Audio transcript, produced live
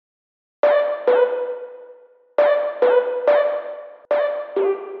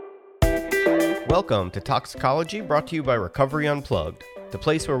Welcome to Talksicology, brought to you by Recovery Unplugged, the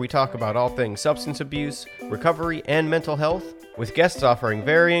place where we talk about all things substance abuse, recovery, and mental health, with guests offering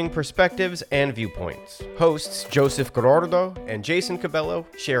varying perspectives and viewpoints. Hosts Joseph Gordo and Jason Cabello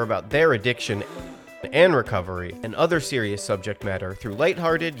share about their addiction and recovery and other serious subject matter through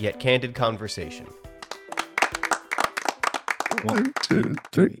lighthearted yet candid conversation. 1, 2,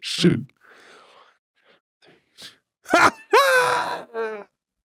 3, shoot.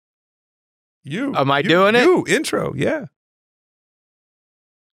 Am I doing it? You, intro, yeah.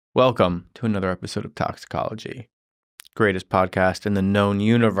 Welcome to another episode of Talksicology, greatest podcast in the known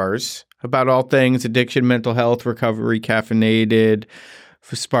universe about all things addiction, mental health, recovery, caffeinated,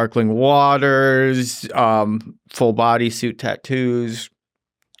 sparkling waters, full body suit tattoos.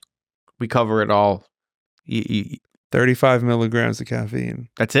 We cover it all. 35 milligrams of caffeine.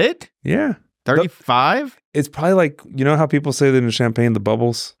 That's it? Yeah. 35? It's probably like, you know how people say that in champagne, the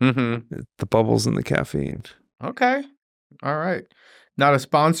bubbles? Mm-hmm. The bubbles in the caffeine. Okay. All right. Not a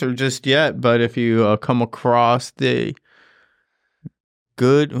sponsor just yet, but if you come across the I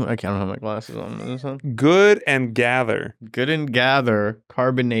don't have my glasses on this one. Good and Gather. Good and Gather,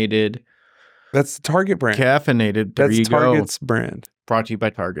 carbonated. That's the Target brand. Caffeinated. There you Target's brand. Brought to you by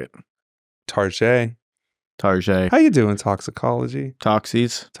Target. Target. Target. How you doing, Toxicology?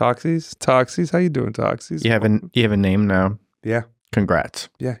 Toxies. How you doing, Toxies? You have a name now. Yeah. Congrats.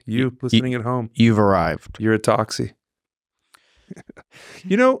 Yeah, you listening at home. You've arrived. You're a Toxie.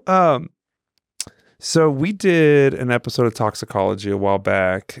 So we did an episode of Toxicology a while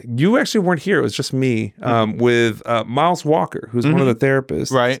back. You actually weren't here. It was just me with Miles Walker, who's one of the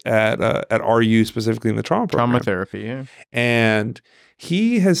therapists at RU, specifically in the trauma program. Trauma therapy, yeah. And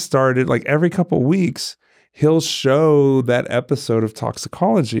he has started, like every couple of weeks, he'll show that episode of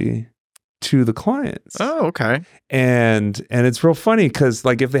Toxicology to the clients. Oh, okay. And it's real funny because,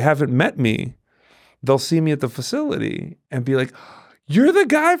 like, if they haven't met me, they'll see me at the facility and be like, "You're the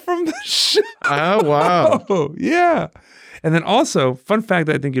guy from the show." Oh, wow. Yeah. And then also, fun fact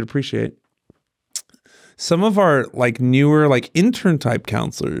that I think you'd appreciate, some of our like newer like intern type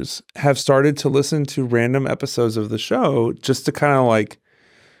counselors have started to listen to random episodes of the show just to kind of like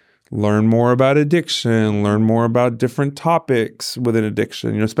learn more about addiction, learn more about different topics within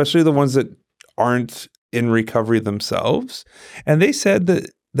addiction, especially the ones that aren't in recovery themselves. And they said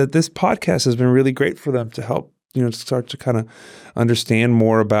that this podcast has been really great for them to help, start to kind of understand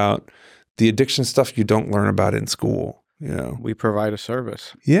more about the addiction stuff you don't learn about in school, We provide a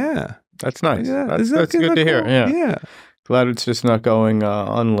service. Yeah. That's nice. Yeah. That's good to hear. Cool? Yeah. Yeah. Glad it's just not going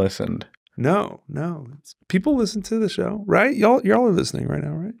unlistened. No. People listen to the show, right? Y'all are listening right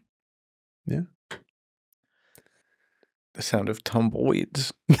now, right? Yeah. The sound of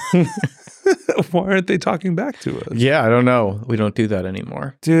tumbleweeds. Why aren't they talking back to us? Yeah, I don't know. We don't do that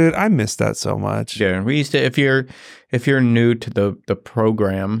anymore. Dude, I miss that so much. Yeah, we used to, if you're new to the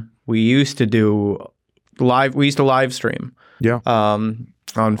program, we used to do live stream. Yeah. On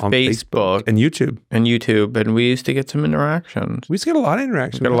Facebook and YouTube. And we used to get some interactions. We used to get a lot of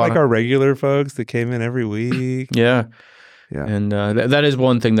interactions. Like our regular folks that came in every week. Yeah. Yeah. And that is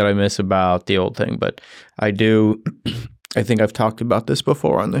one thing that I miss about the old thing. But I think I've talked about this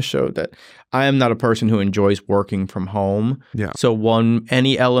before on this show, that I am not a person who enjoys working from home. Yeah. So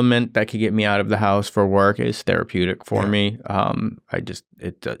any element that could get me out of the house for work is therapeutic for me.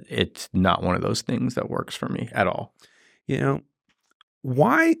 It's not one of those things that works for me at all.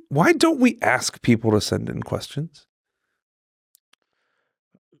 Why don't we ask people to send in questions?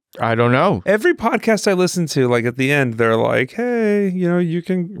 I don't know. Every podcast I listen to, like at the end, they're like, "Hey, you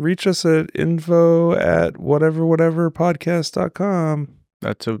can reach us at info@whateverpodcast.com."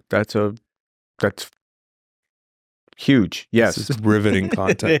 That's huge. Yes. This is riveting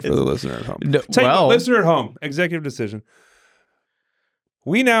content for the listener at home. Listener at home, executive decision.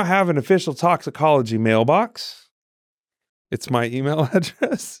 We now have an official Toxicology mailbox. It's my email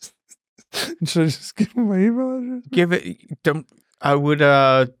address. Should I just give them my email address? Give it. I would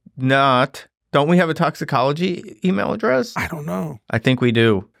not. Don't we have a Toxicology email address? I don't know. I think we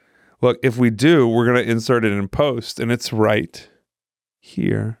do. Look, if we do, we're going to insert it in post, and it's right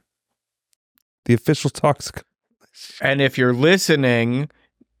here. The official Toxicology. And if you're listening,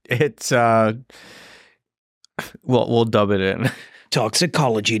 it's we'll dub it in.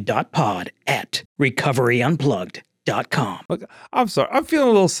 Toxicology.pod@recoveryunplugged.com. Look, I'm sorry. I'm feeling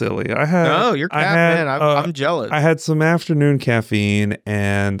a little silly. You're man. I'm jealous. I had some afternoon caffeine,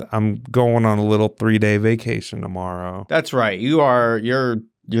 and I'm going on a little 3-day vacation tomorrow. That's right. You're in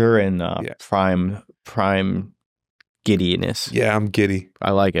prime giddiness. Yeah, I'm giddy.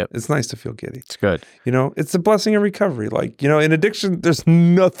 I like it. It's nice to feel giddy. It's good. It's a blessing in recovery. Like, in addiction, there's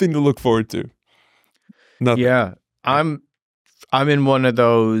nothing to look forward to. Nothing. Yeah. I'm in one of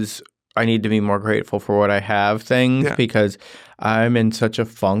those I need to be more grateful for what I have things because I'm in such a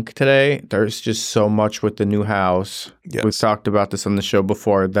funk today. There's just so much with the new house. Yes. We've talked about this on the show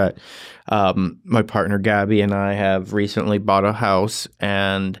before that my partner Gabby and I have recently bought a house,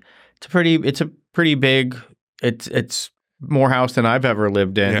 and it's a pretty big. It's more house than I've ever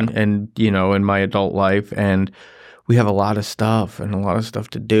lived in, and in my adult life, and we have a lot of stuff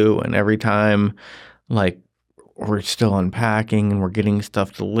to do, and every time like we're still unpacking and we're getting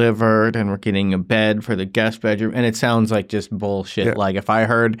stuff delivered and we're getting a bed for the guest bedroom, and it sounds like just bullshit. Yeah. Like if I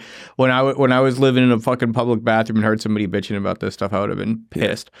heard when I was living in a fucking public bathroom and heard somebody bitching about this stuff, I would have been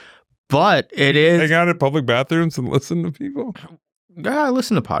pissed. But it is hang out at public bathrooms and listen to people. I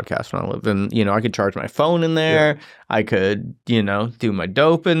listen to podcasts when I lived in, I could charge my phone in there. Yeah. I could, do my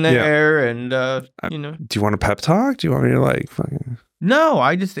dope in there, and Do you want a pep talk? Do you want me to like fucking? No,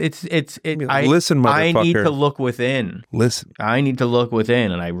 I just listen, motherfucker. I need to look within. Listen, I need to look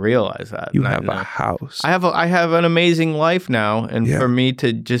within, and I realize that you have a house. I have an amazing life now, and for me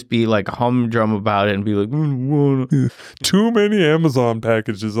to just be like humdrum about it and be like, too many Amazon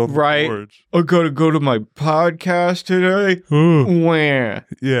packages on the porch. I gotta go to my podcast today. Where?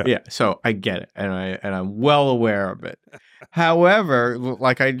 Yeah. So I get it, and I'm well aware of it. However,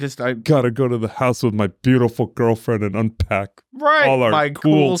 like I gotta go to the house with my beautiful girlfriend and unpack all our my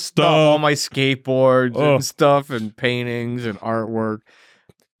cool stuff, all my skateboards and stuff, and paintings and artwork.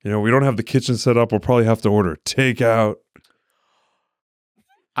 We don't have the kitchen set up. We'll probably have to order takeout.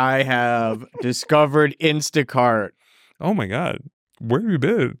 I have discovered Instacart. Oh my God, where have you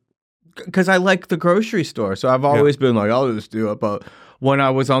been? Because I like the grocery store, so I've always been like, I'll just do it. But when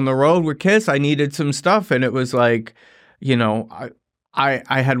I was on the road with Kiss, I needed some stuff, and it was like, I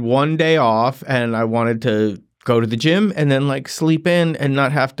had one day off, and I wanted to go to the gym and then like sleep in and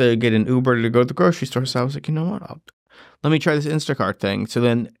not have to get an Uber to go to the grocery store. So I was like, you know what? Let me try this Instacart thing. So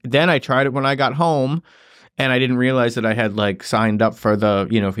then I tried it when I got home, and I didn't realize that I had like signed up for the,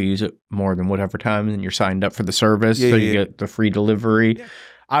 if you use it more than whatever time, then you're signed up for the service, so you get the free delivery. Yeah.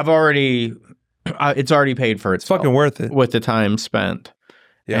 It's already paid for itself. It's fucking worth it with the time spent.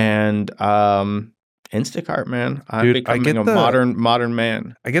 Yeah. And Instacart, man. I'm becoming a modern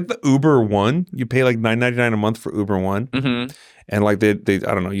man. I get the Uber One. You pay like $9.99 a month for Uber One. Mm-hmm. And like they I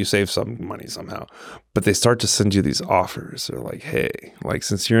don't know, you save some money somehow. But they start to send you these offers. They're like, hey, like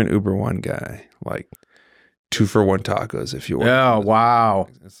since you're an Uber One guy, like 2-for-1 tacos if you want. Yeah, wow.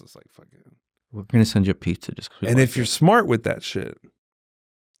 It's just like fucking. We're gonna send you a pizza just because. And if you're smart with that shit,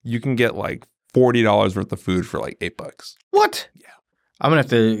 you can get like $40 worth of food for like $8. What? Yeah. I'm gonna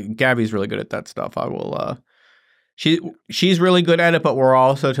have to. Gabby's really good at that stuff. I will. She's really good at it, but we're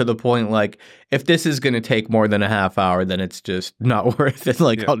also to the point like if this is gonna take more than a half hour, then it's just not worth it.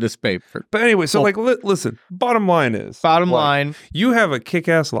 Like I'll just pay for. But anyway, so listen. Bottom line, you have a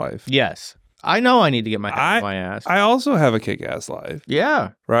kick-ass life. Yes, I know. I need to get my head in my ass. I also have a kick-ass life. Yeah.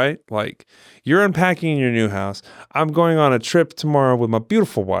 Right. Like you're unpacking your new house. I'm going on a trip tomorrow with my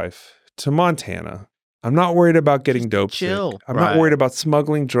beautiful wife to Montana. I'm not worried about getting dope. Chill. I'm not worried about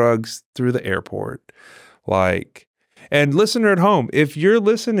smuggling drugs through the airport. Like, and listener at home, if you're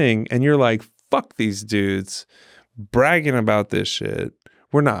listening and you're like, fuck these dudes bragging about this shit,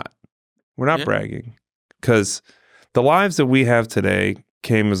 we're not bragging, because the lives that we have today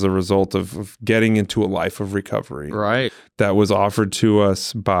came as a result of getting into a life of recovery. Right. That was offered to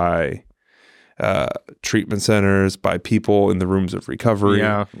us by treatment centers, by people in the rooms of recovery.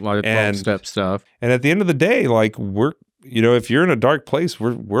 Yeah, a lot of 12-step stuff. And at the end of the day, like we're, if you're in a dark place,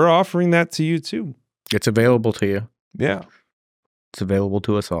 we're offering that to you too. It's available to you. Yeah. It's available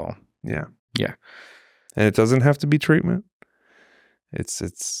to us all. Yeah. Yeah. And it doesn't have to be treatment.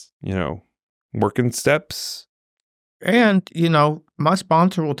 It's working steps. And, my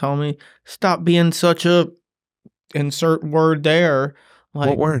sponsor will tell me, stop being such a insert word there. Like,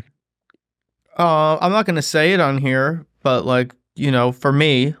 what word? I'm not going to say it on here, but like, for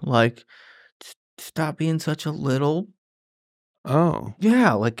me, like, stop being such a little. Oh.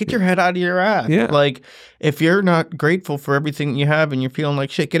 Yeah. Like, get your head out of your ass. Yeah. Like, if you're not grateful for everything you have and you're feeling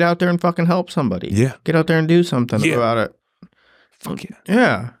like shit, get out there and fucking help somebody. Yeah. Get out there and do something about it. Fuck yeah.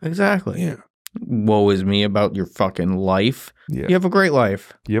 Yeah, exactly. Yeah. Woe is me about your fucking life. Yeah. You have a great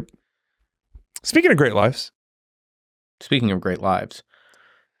life. Yep. Speaking of great lives. Speaking of great lives.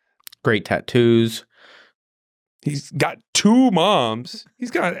 Great tattoos. He's got 2 moms.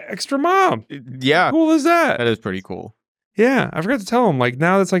 He's got an extra mom. Yeah. How cool is that? That is pretty cool. Yeah. I forgot to tell him. Like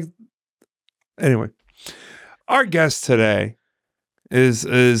now that's like, anyway, our guest today is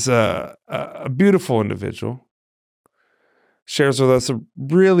a beautiful individual. shares with us a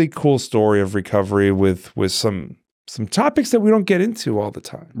really cool story of recovery with some topics that we don't get into all the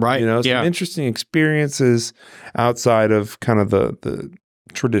time. Right. You know, some Yeah. interesting experiences outside of kind of the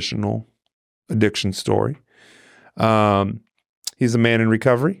traditional addiction story. He's a man in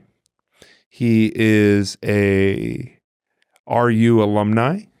recovery. He is a RU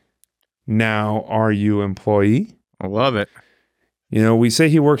alumni, now RU employee. I love it. You know, we say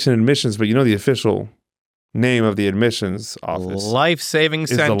he works in admissions, but you know the official name of the admissions office Life-saving is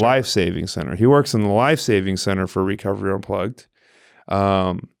center. the Life Saving Center. He works in the Life Saving Center for Recovery Unplugged.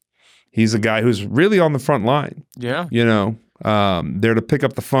 He's a guy who's really on the front line. Yeah. You know, there to pick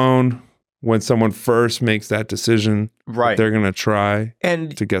up the phone when someone first makes that decision. Right. They're going to try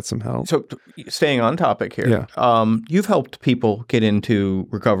And to get some help. so staying on topic here, you've helped people get into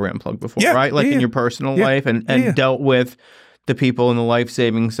Recovery Unplugged before, Yeah, right? Like yeah, in your personal yeah, life and yeah. dealt with the people in the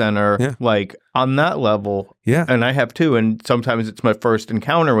Life-Saving Center, Yeah. like on that level. Yeah. And I have too. And sometimes it's my first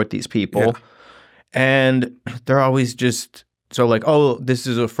encounter with these people. Yeah. And they're always just so like, oh, this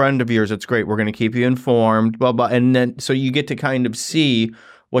is a friend of yours. It's great. We're going to keep you informed, blah, blah. And then so you get to kind of see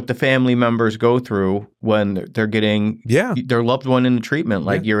what the family members go through when they're getting their loved one into treatment.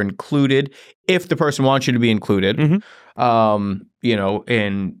 Like you're included if the person wants you to be included, you know,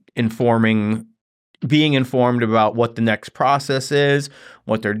 in being informed about what the next process is,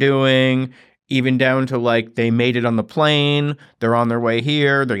 what they're doing, even down to like they made it on the plane, they're on their way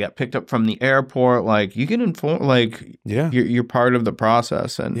here, they got picked up from the airport. Like you get informed, like you're part of the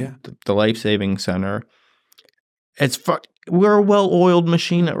process. And the Life-Saving Center, it's we're a well-oiled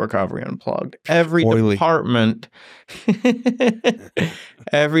machine at Recovery Unplugged. Every department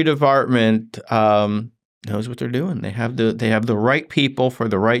knows what they're doing. They have the right people for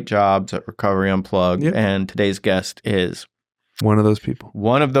the right jobs at Recovery Unplugged. Yep. And today's guest is one of those people.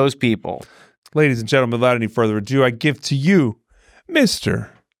 One of those people. Ladies and gentlemen, without any further ado, I give to you Mr.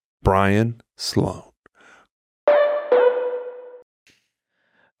 Bryan Sloan.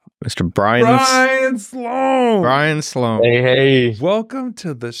 Mr. Bryan Sloan. Bryan Sloan. Hey. Welcome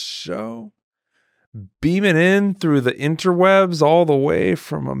to the show. Beaming in through the interwebs all the way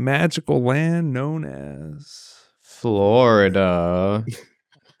from a magical land known as Florida.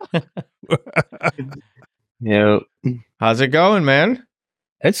 Yep. How's it going, man?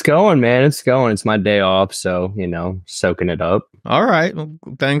 It's going, man. It's going. It's my day off, so, you know, soaking it up. All right. Well,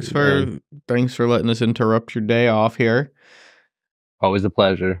 thanks for letting us interrupt your day off here. Always a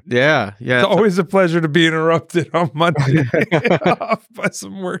pleasure. Yeah. It's always a pleasure to be interrupted on my day off by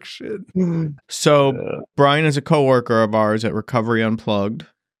some work shit. So Bryan is a coworker of ours at Recovery Unplugged.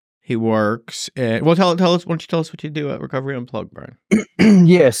 He works at, well, tell us, why don't you tell us what you do at Recovery Unplugged, Bryan?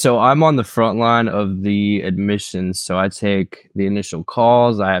 Yeah, so I'm on the front line of the admissions. So I take the initial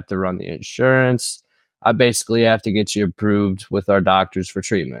calls. I have to run the insurance. I basically have to get you approved with our doctors for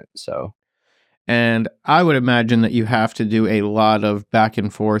treatment. So. And I would imagine that you have to do a lot of back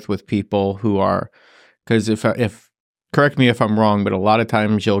and forth with people who are, because if correct me if I'm wrong, but a lot of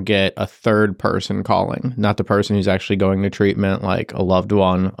times you'll get a third person calling, not the person who's actually going to treatment, like a loved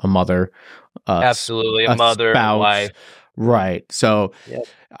one, a mother, absolutely, a mother, spouse. wife. Right. So Yep.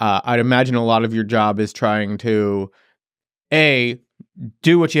 I'd imagine a lot of your job is trying to A,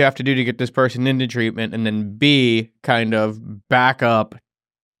 do what you have to do to get this person into treatment, and then B, kind of back up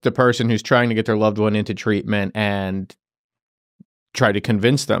the person who's trying to get their loved one into treatment and try to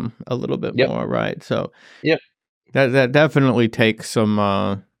convince them a little bit more, right? So that definitely takes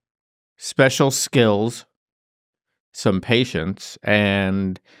some special skills, some patience,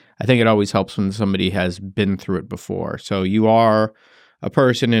 and I think it always helps when somebody has been through it before. So you are a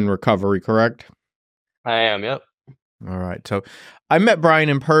person in recovery, correct? I am, yep. All right. So I met Bryan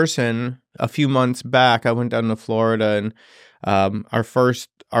in person a few months back. I went down to Florida, and our first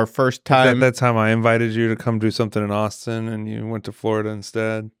time. That time I invited you to come do something in Austin, and you went to Florida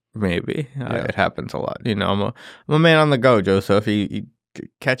instead. Maybe it happens a lot. You know, I'm a man on the go, Joseph. You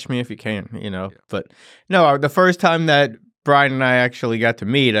catch me if you can. You know, But no, the first time that Bryan and I actually got to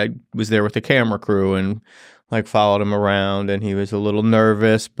meet, I was there with the camera crew and like followed him around, and he was a little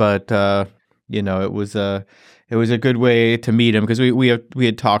nervous, but you know, it was a good way to meet him because we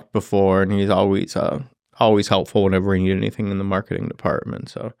had talked before, and he's always helpful whenever we need anything in the marketing department.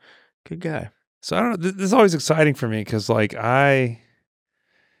 So good guy. So I don't know. This is always exciting for me because like the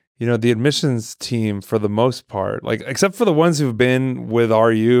admissions team for the most part, like except for the ones who've been with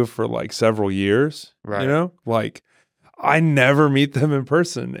RU for like several years, right? You know, like I never meet them in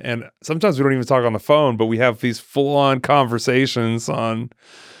person, and sometimes we don't even talk on the phone, but we have these full-on conversations on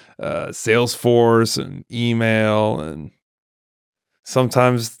Salesforce and email, and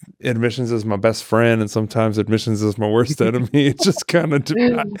sometimes admissions is my best friend and sometimes admissions is my worst enemy. It's just kind of,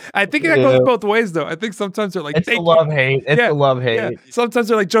 I think that goes both ways though. I think sometimes they're like, it's a love-hate. It's a love-hate. Sometimes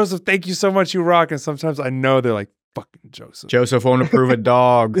they're like, Joseph, thank you so much, you rock. And sometimes I know they're like, fucking Joseph. Joseph won't approve a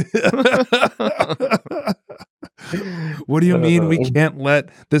dog. What do you mean we can't let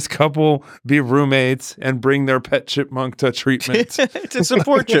this couple be roommates and bring their pet chipmunk to treatment? It's a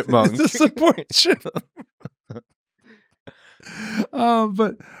support chipmunk. It's a support chipmunk.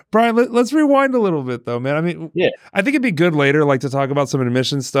 But Bryan, let's rewind a little bit though, man. I mean, I think it'd be good later, like to talk about some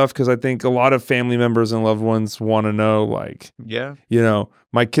admission stuff, because I think a lot of family members and loved ones want to know, like, you know,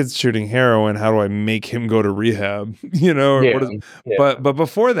 my kid's shooting heroin. How do I make him go to rehab? You know, but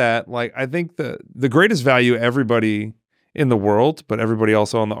before that, like, I think the greatest value everybody in the world, but everybody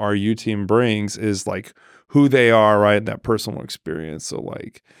also on the RU team brings is like who they are, right? That personal experience. So,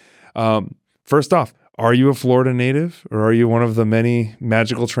 like, first off, are you a Florida native or are you one of the many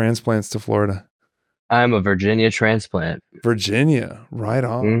magical transplants to Florida? I'm a Virginia transplant. Virginia, right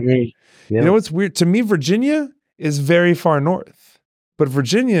on. Mm-hmm. Yep. You know what's weird? To me, Virginia is very far north, but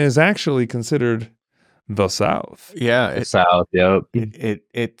Virginia is actually considered the South. Yeah. The South, yep.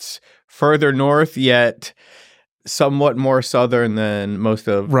 It's further north, yet somewhat more southern than most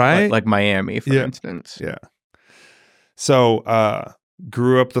of, like Miami, for instance. Yeah. So,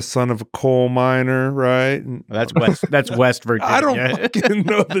 grew up the son of a coal miner, right? That's West Virginia. I don't fucking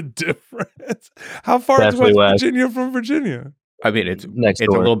know the difference. How far is West Virginia from Virginia? I mean, it's next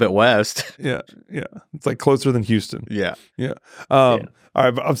a little bit west. Yeah. It's like closer than Houston. Yeah. All right,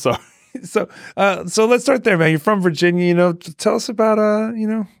 but I'm sorry. So let's start there, man. You're from Virginia. You know, tell us about you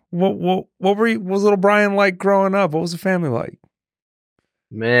know, what was little Bryan like growing up? What was the family like?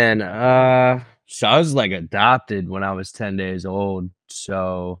 Man, so I was like adopted when I was 10 days old.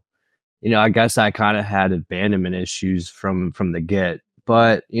 So, you know, I guess I kind of had abandonment issues from the get.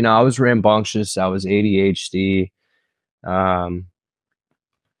 But, you know, I was rambunctious. I was ADHD. I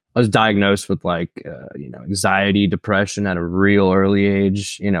was diagnosed with like, you know, anxiety, depression at a real early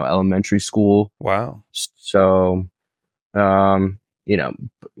age, you know, elementary school. Wow. So, you know,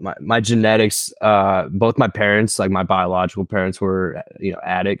 my genetics, both my parents, like my biological parents were, you know,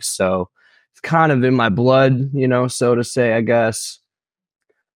 addicts. So it's kind of in my blood, you know, so to say, I guess.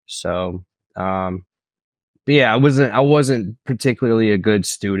 So, but yeah, I wasn't particularly a good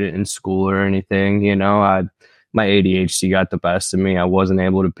student in school or anything, you know. My ADHD got the best of me. I wasn't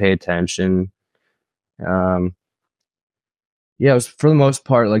able to pay attention. Yeah, I was for the most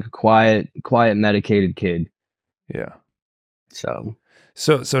part like a quiet, medicated kid. Yeah. So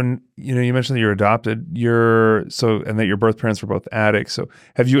you know, you mentioned that you're adopted. And that your birth parents were both addicts. So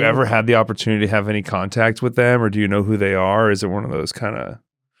have you ever had the opportunity to have any contact with them, or do you know who they are? Or is it one of those kind of?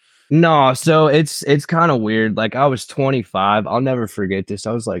 No, so it's kind of weird. Like I was 25. I'll never forget this.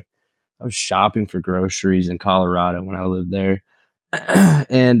 I was shopping for groceries in Colorado when I lived there.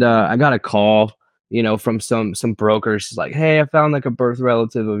 And I got a call, you know, from some brokers. She's like, "Hey, I found like a birth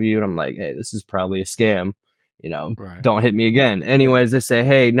relative of you." And I'm like, "Hey, this is probably a scam. You know, Don't hit me again." Anyways, they say,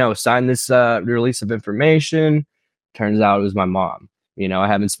 "Hey, no, sign this release of information." Turns out it was my mom. You know, I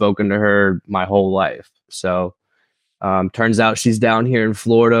haven't spoken to her my whole life. So turns out she's down here in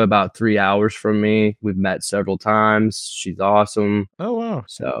Florida, about 3 hours from me. We've met several times. She's awesome. Oh, wow.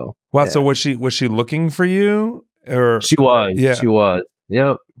 So wow. Yeah. So was she looking for you, or she was? Yeah, she was.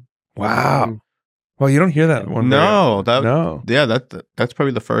 Yep. Wow. Well, you don't hear that one. No. Yeah, that's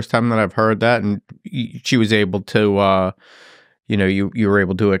probably the first time that I've heard that. And she was able to, you know, you were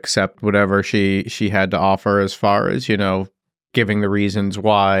able to accept whatever she had to offer as far as, you know, giving the reasons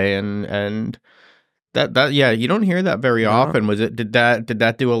why and. That yeah, you don't hear that very often. Did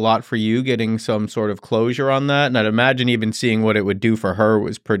that do a lot for you, getting some sort of closure on that? And I'd imagine even seeing what it would do for her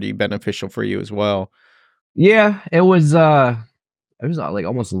was pretty beneficial for you as well. Yeah, it was like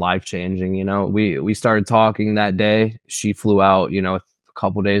almost life-changing, you know. We started talking that day. She flew out, you know, a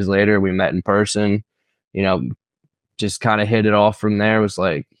couple days later. We met in person, you know, just kind of hit it off from there. It was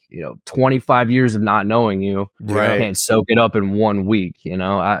like, you know, 25 years of not knowing you. Right. I can't soak it up in 1 week, you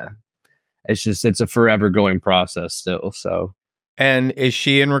know. It's a forever going process still. So, and is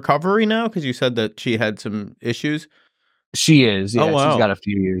she in recovery now? Because you said that she had some issues. She is. Yeah, oh, wow. She's got a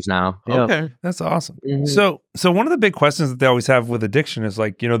few years now. Okay, yep. That's awesome. Mm-hmm. So one of the big questions that they always have with addiction is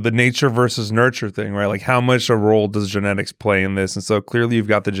like, you know, the nature versus nurture thing, right? Like how much a role does genetics play in this? And so clearly you've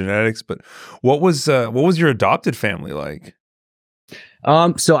got the genetics, but what was your adopted family like?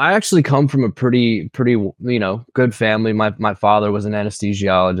 So I actually come from a pretty, you know, good family. My father was an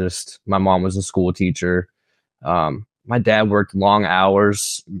anesthesiologist. My mom was a school teacher. My dad worked long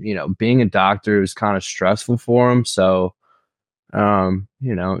hours. You know, being a doctor was kind of stressful for him. So,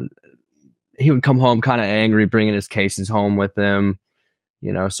 You know, he would come home kind of angry, bringing his cases home with him.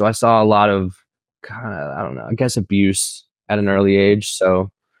 You know, so I saw a lot of kind of, I don't know, I guess abuse at an early age.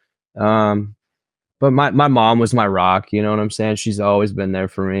 So, but my mom was my rock. You know what I'm saying? She's always been there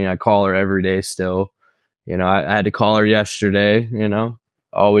for me. I call her every day still. You know, I had to call her yesterday. You know,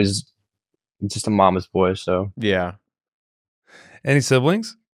 always just a mama's boy. So Yeah. Any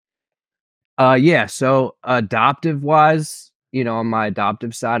siblings? yeah. So adoptive wise, you know, on my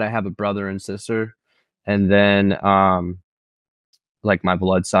adoptive side, I have a brother and sister, and then like my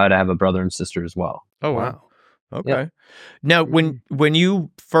blood side, I have a brother and sister as well. Oh, wow. Okay. Yep. Now, when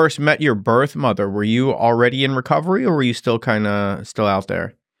you first met your birth mother, were you already in recovery, or were you still kind of still out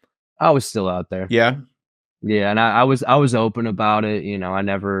there? I was still out there. Yeah. Yeah, and I was open about it. You know, I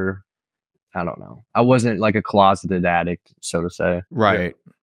don't know. I wasn't like a closeted addict, so to say. Right.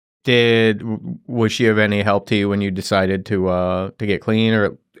 Was she of any help to you when you decided to get clean,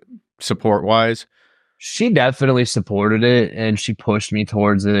 or support wise? She definitely supported it, and she pushed me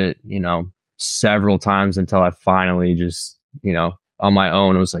towards it, you know, several times until I finally just, you know, on my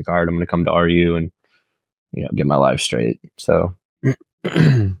own, I was like, all right, I'm going to come to RU and, you know, get my life straight. So,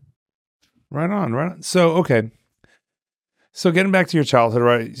 Right on. So, okay. So getting back to your childhood,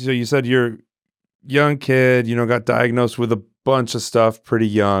 right? So you said you're young kid, you know, got diagnosed with a bunch of stuff pretty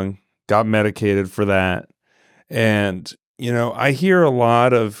young, got medicated for that. And, you know, I hear a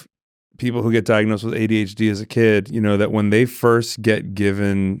lot of people who get diagnosed with ADHD as a kid, you know, that when they first get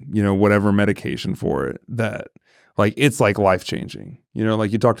given, you know, whatever medication for it, that like it's like life-changing. You know,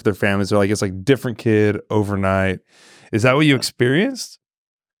 like you talk to their families, they're like, it's like different kid overnight. Is that what you experienced?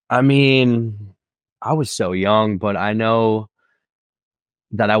 I mean, I was so young, but I know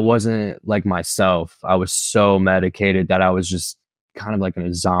that I wasn't like myself. I was so medicated that I was just kind of like in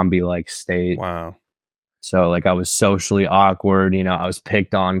a zombie-like state. Wow. So like I was socially awkward, you know, I was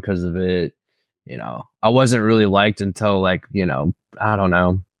picked on because of it. You know, I wasn't really liked until like, you know, I don't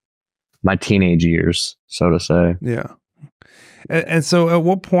know, my teenage years, so to say. Yeah. And so at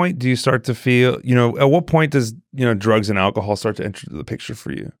what point do you start to feel, you know, at what point does, you know, drugs and alcohol start to enter the picture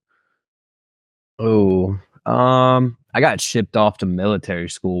for you? Oh, I got shipped off to military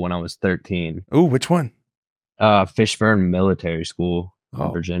school when I was 13. Oh, which one? Fishburne Military School in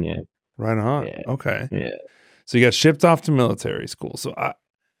Oh. Virginia. Right on. Yeah. Okay. Yeah. So you got shipped off to military school. So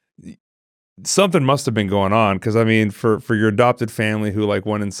something must have been going on, because I mean, for your adopted family who like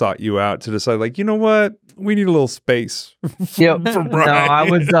went and sought you out to decide, like, you know what, we need a little space. Yep. For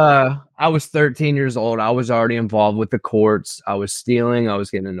No, I was 13 years old. I was already involved with the courts. I was stealing. I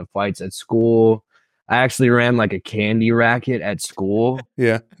was getting into fights at school. I actually ran like a candy racket at school.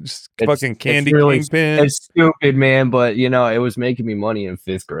 Yeah, just fucking candy really, kingpin. It's stupid, man, but you know, it was making me money in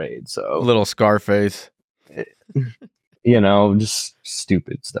 5th grade. So Little Scarface. you know, just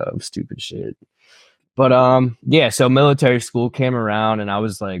stupid stuff, stupid shit. But yeah, so military school came around and I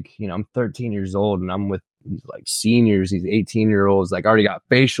was like, you know, I'm 13 years old and I'm with like seniors, these 18-year-olds, like already got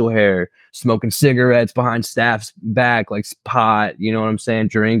facial hair, smoking cigarettes behind staff's back, like pot, you know what I'm saying,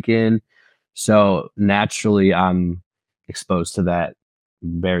 drinking. So naturally I'm exposed to that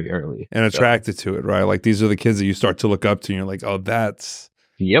very early. And attracted to it, right? Like these are the kids that you start to look up to and you're like, oh, that's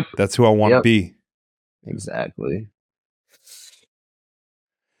who I want to be. Exactly.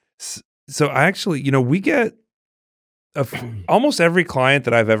 So I actually, you know, we get almost every client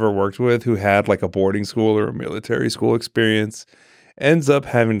that I've ever worked with who had like a boarding school or a military school experience ends up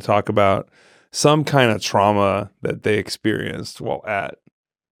having to talk about some kind of trauma that they experienced while at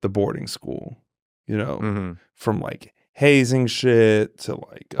the boarding school, you know, from like hazing shit to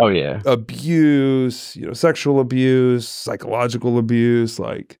like abuse, you know, sexual abuse, psychological abuse,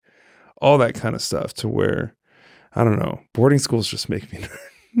 like all that kind of stuff, to where, I don't know, boarding schools just make me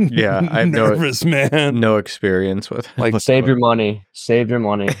Yeah, I know nervous, man. No experience with it. Like, save your money. It's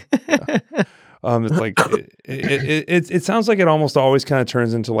like it sounds like it almost always kind of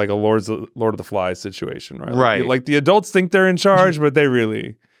turns into like a Lord of the Flies situation, right? Right. Like the adults think they're in charge, but they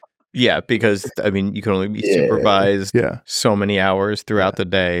really. Yeah, because I mean, you can only be supervised so many hours throughout the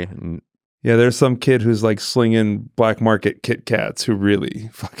day. And yeah, there's some kid who's like slinging black market Kit Kats who really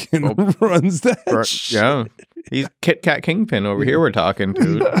fucking runs that shit. Yeah, he's Kit Kat Kingpin over here we're talking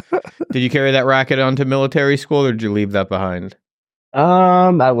to. Did you carry that racket onto military school, or did you leave that behind? I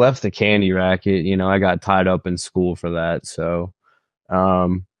left the candy racket. You know, I got tied up in school for that. So,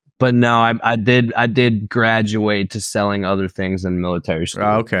 but no, I did graduate to selling other things in military school.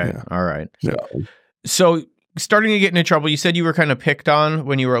 Okay, all right. So starting to get into trouble, you said you were kind of picked on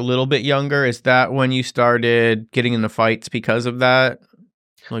when you were a little bit younger. Is that when you started getting into fights because of that?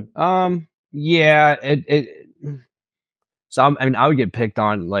 Like, yeah, So I mean, I would get picked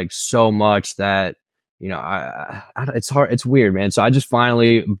on like so much that, you know, it's hard. It's weird, man. So I just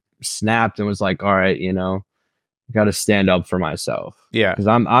finally snapped and was like, all right, you know, got to stand up for myself. Yeah. Because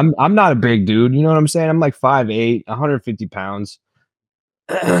I'm not a big dude. You know what I'm saying? I'm like 5'8", 150 pounds.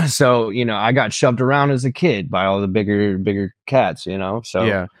 So, you know, I got shoved around as a kid by all the bigger cats, you know? So,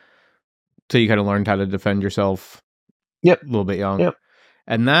 Yeah. So you kind of learned how to defend yourself. Yep. A little bit young. Yep.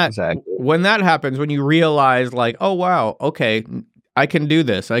 And that, Exactly. when that happens, when you realize like, oh, wow, okay, I can do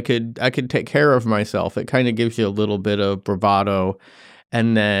this. I could take care of myself. It kind of gives you a little bit of bravado.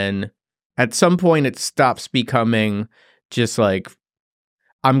 And then at some point it stops becoming just like,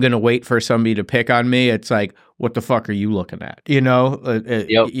 I'm going to wait for somebody to pick on me. It's like, what the fuck are you looking at? You know,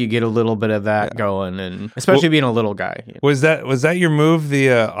 Yep. you get a little bit of that going, and especially being a little guy. You know? Was that your move?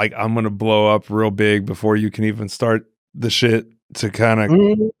 The like, I'm gonna blow up real big before you can even start the shit to kind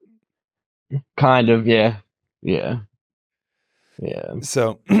of kind of, yeah.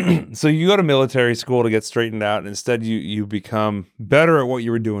 So so you go to military school to get straightened out, and instead you become better at what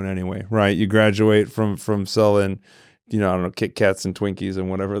you were doing anyway, right? You graduate from selling, you know, I don't know, Kit Kats and Twinkies and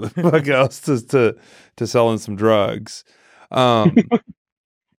whatever the fuck else to selling some drugs. You know,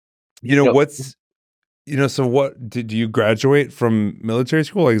 Yep. what's, you know, so what did you graduate from military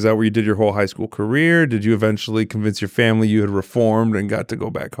school? Like, is that where you did your whole high school career? Did you eventually convince your family you had reformed and got to go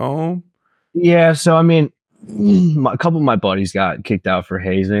back home? Yeah. So, I mean, a couple of my buddies got kicked out for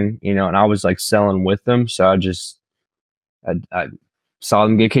hazing, you know, and I was like selling with them. So I saw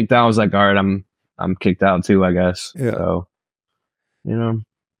them get kicked out. I was like, all right, I'm kicked out too, I guess. Yeah. So, you know,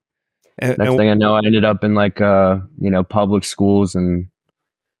 And next thing I know, I ended up in like, you know, public schools, and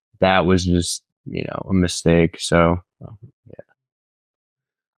that was just, you know, a mistake. So,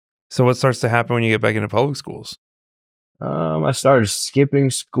 so what starts to happen when you get back into public schools? I started skipping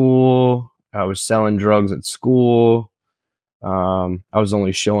school. I was selling drugs at school. I was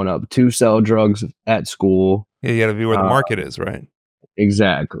only showing up to sell drugs at school. Yeah, you got to be where the market is, right?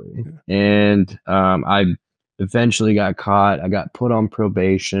 Exactly. And I eventually got caught. I got put on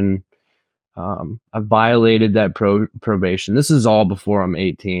probation. I violated that probation. This is all before I'm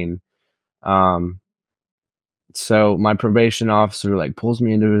 18. So my probation officer like pulls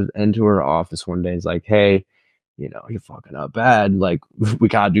me into her office one day. He's like, "Hey, you know, you're fucking up bad. Like, we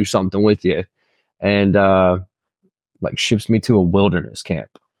gotta do something with you." And like ships me to a wilderness camp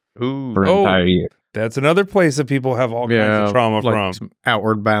for an entire year. That's another place that people have all kinds of trauma like from. some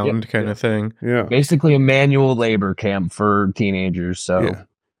outward bound kind of thing. Yeah. Basically a manual labor camp for teenagers. So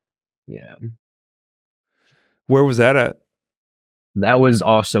yeah. Where was that at? That was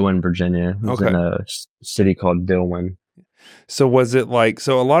also in Virginia. It was in a city called Dillwyn. So was it like,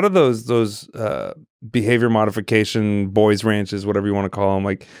 so a lot of those behavior modification boys ranches, whatever you want to call them,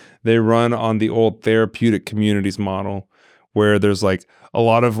 like they run on the old therapeutic communities model, where there's like a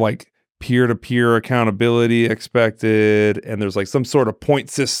lot of like peer-to-peer accountability expected, and there's like some sort of point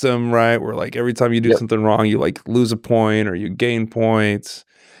system, right? Where like every time you do something wrong, you like lose a point or you gain points,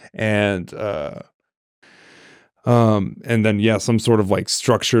 and then some sort of like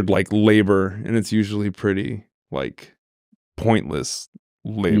structured like labor, and it's usually pretty like pointless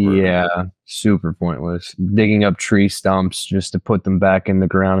labor. Yeah, super pointless. Digging up tree stumps just to put them back in the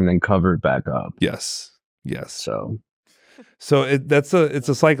ground and then cover it back up. Yes. So it's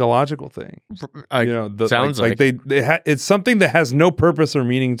a psychological thing. Sounds like it's something that has no purpose or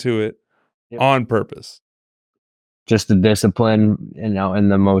meaning to it on purpose. Just a discipline, you know, in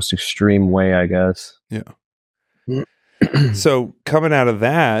the most extreme way, I guess. Yeah. So coming out of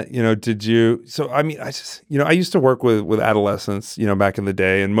that, you know, I used to work with adolescents, you know, back in the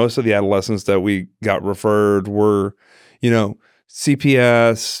day, and most of the adolescents that we got referred were, you know,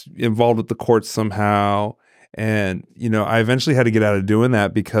 CPS, involved with the courts somehow. And, you know, I eventually had to get out of doing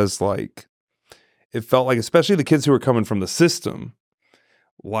that because like, it felt like, especially the kids who were coming from the system,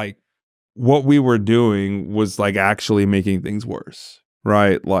 like what we were doing was like actually making things worse,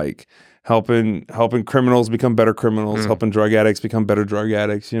 right? Like helping criminals become better criminals, helping drug addicts become better drug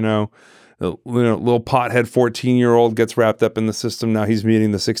addicts, you know. Little pothead 14-year-old gets wrapped up in the system. Now he's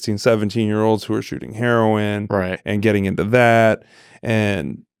meeting the 16, 17-year-olds who are shooting heroin, right, and getting into that.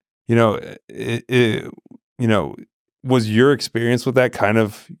 And, you know, you know, was your experience with that kind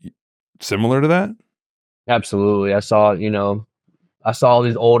of similar to that? Absolutely. I saw all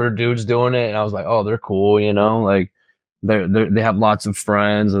these older dudes doing it, and I was like, oh, they're cool, you know, like they have lots of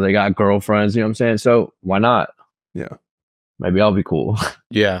friends, or they got girlfriends, you know what I'm saying? So why not? Yeah. Maybe I'll be cool.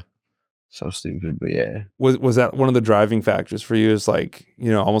 Yeah. So stupid, but yeah. Was that one of the driving factors for you? Is like,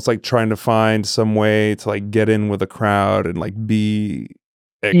 you know, almost like trying to find some way to like get in with a crowd and like be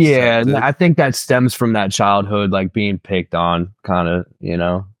Yeah, and accepted. I think that stems from that childhood, like being picked on, kind of,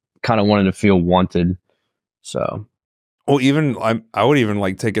 kind of wanting to feel wanted. So, Well, even I would even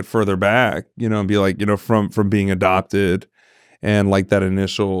like take it further back, and be like, from being adopted and like that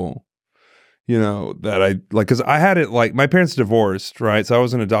initial, that I like, because I had it like my parents divorced, right? So I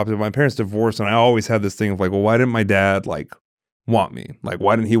wasn't adopted. My parents divorced, and I always had this thing of like, well, why didn't my dad like want me? Like,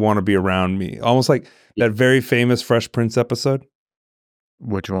 why didn't he want to be around me? Almost like that very famous Fresh Prince episode.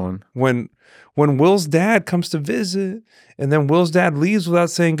 Which one? When Will's dad comes to visit, and then Will's dad leaves without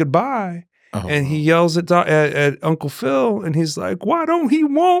saying goodbye, and he yells at Uncle Phil, and he's like, "Why don't he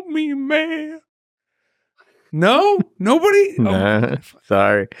want me, man?" No, nobody. Nah,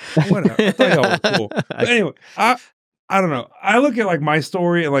 sorry. Whatever. I thought y'all were cool. But anyway, I don't know. I look at like my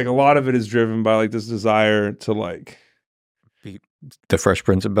story, and like a lot of it is driven by like this desire to like be the Fresh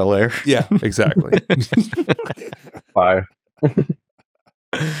Prince of Bel-Air. Yeah, exactly. fire.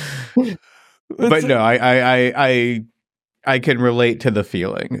 But no, I can relate to the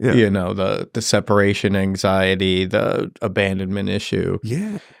feeling. Yeah. The separation anxiety, the abandonment issue.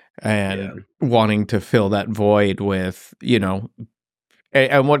 Yeah. And wanting to fill that void with, and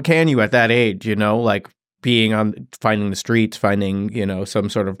what can you at that age, like finding the streets, finding, some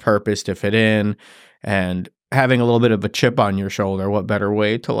sort of purpose to fit in, and having a little bit of a chip on your shoulder. What better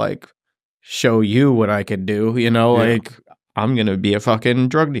way to like show you what I could do, like I'm going to be a fucking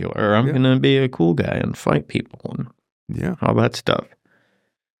drug dealer, or I'm going to be a cool guy and fight people and all that stuff.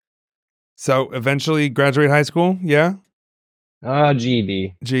 So eventually graduate high school. Yeah.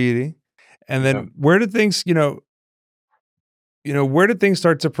 GED. And then where did things, where did things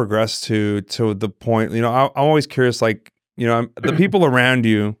start to progress to the point, I'm always curious, like, the people around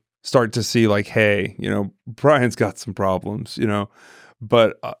you start to see like, hey, Bryan's got some problems,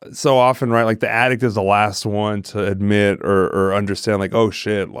 but so often, right, like the addict is the last one to admit or understand like, oh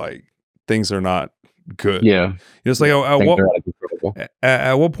shit, like things are not good. Yeah. It's like,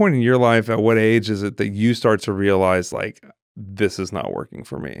 at what point in your life, at what age is it that you start to realize like, this is not working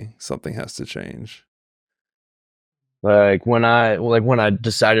for me, something has to change? Like when I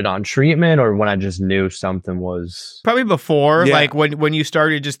decided on treatment, or when I just knew something was probably before, like when you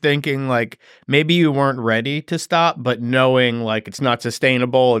started just thinking like maybe you weren't ready to stop, but knowing like it's not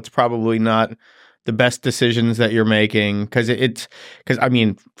sustainable, it's probably not the best decisions that you're making, because I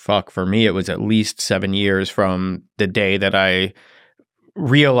mean, fuck, for me it was at least 7 years from the day that I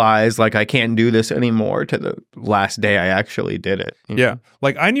realized like I can't do this anymore to the last day I actually did it. Yeah.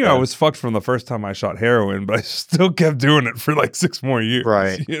 Like I knew I was fucked from the first time I shot heroin, but I still kept doing it for like 6 more years.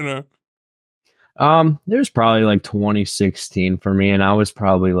 Right. It was probably like 2016 for me, and I was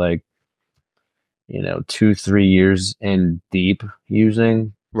probably like 2-3 years in deep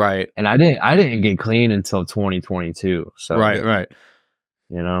using. Right. And I didn't get clean until 2022. So right.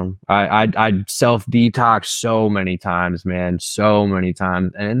 I self detox so many times, man, so many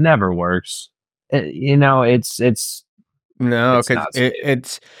times, and it never works. It's I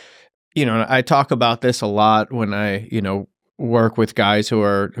talk about this a lot when I work with guys who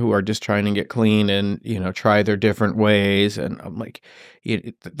are just trying to get clean and try their different ways, and I'm like,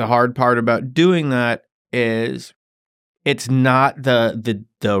 the hard part about doing that is it's not the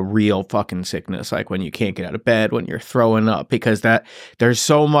real fucking sickness, like when you can't get out of bed, when you're throwing up, because that there's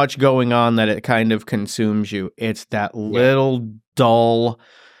so much going on that it kind of consumes you. It's that little dull,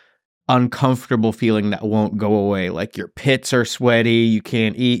 uncomfortable feeling that won't go away. Like your pits are sweaty, you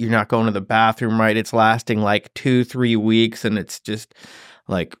can't eat, you're not going to the bathroom right. It's lasting like 2-3 weeks, and it's just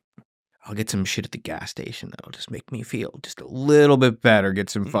like, I'll get some shit at the gas station that'll just make me feel just a little bit better. Get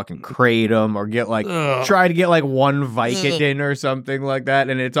some fucking Kratom, or get like try to get like one Vicodin or something like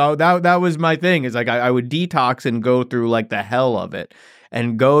that. And it's all that was my thing. Is like I would detox and go through like the hell of it,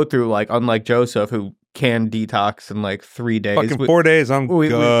 and go through like, unlike Joseph, who can detox in like 3 days. Fucking 4 days, we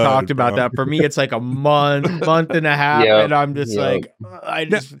talked about that. For me, it's like a month and a half, and I'm just like, I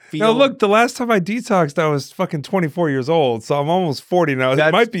just feel. No, look, the last time I detoxed, I was fucking 24 years old, so I'm almost 40 now.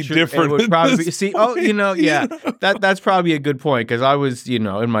 It might be different. It would probably that's probably a good point, because I was in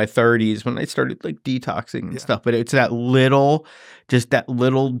my 30s when I started like detoxing and stuff. But it's that little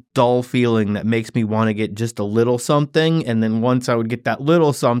dull feeling that makes me want to get just a little something, and then once I would get that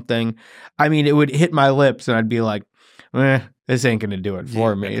little something, I mean, it would hit my lips, and I'd be like, this ain't gonna do it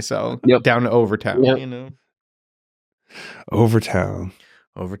for me. So down to Overtown, Overtown.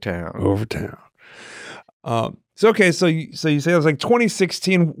 So okay, so you say it was like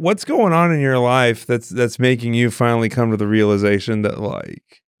 2016. What's going on in your life that's making you finally come to the realization that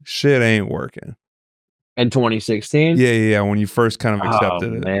like shit ain't working? In 2016? Yeah. When you first kind of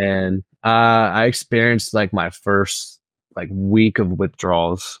accepted it. Man. I experienced like my first like week of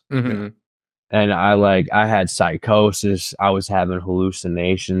withdrawals. Mm-hmm. And I had psychosis. I was having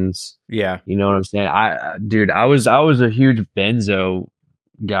hallucinations. Yeah. You know what I'm saying? Dude, I was a huge benzo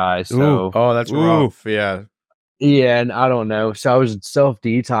guy. So Oh, that's rough. Yeah. yeah, and I don't know. So I was self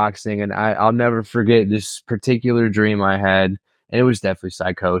detoxing, and I'll never forget this particular dream I had, and it was definitely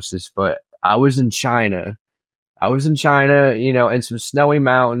psychosis. But I was in China. You know, in some snowy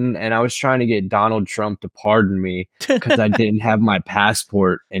mountain, and I was trying to get Donald Trump to pardon me because I didn't have my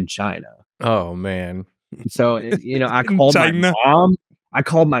passport in China. Oh man. So, you know, I called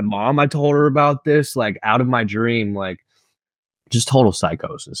my mom. I told her about this, like out of my dream, like just total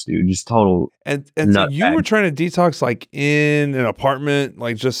psychosis, dude. Just total. And so you were trying to detox like in an apartment,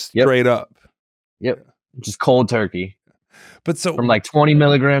 like just straight up. Yep. Just cold turkey. But so from like 20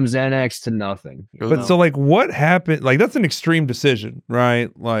 milligrams Xanax to nothing. But so like what happened? Like that's an extreme decision, right?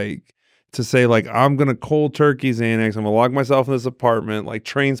 Like to say like I'm gonna cold turkey Xanax, I'm gonna lock myself in this apartment, like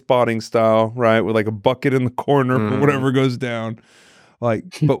train spotting style, right? With like a bucket in the corner for whatever goes down.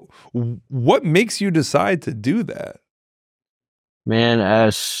 Like, but what makes you decide to do that? Man,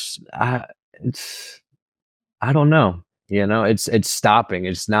 I don't know. You know, it's stopping.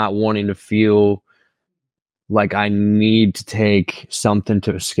 It's not wanting to feel like I need to take something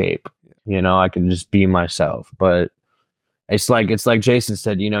to escape. You know, I can just be myself. But it's like Jason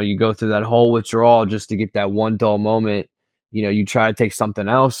said, you know, you go through that whole withdrawal just to get that one dull moment. You know, you try to take something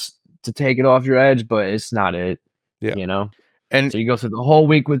else to take it off your edge, but it's not it. Yeah. You know? And so you go through the whole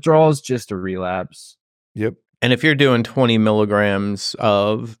week withdrawals just to relapse. Yep. And if you're doing 20 milligrams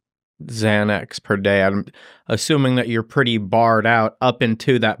of Xanax per day, I'm assuming that you're pretty barred out up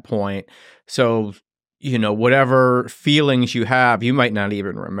into that point. So, you know, whatever feelings you have, you might not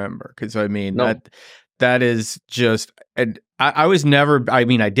even remember. Because, I mean, that is just... And I was never... I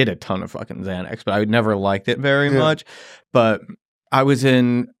mean, I did a ton of fucking Xanax, but I never liked it very much. But I was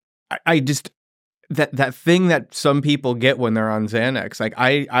in... I just... That thing that some people get when they're on Xanax, like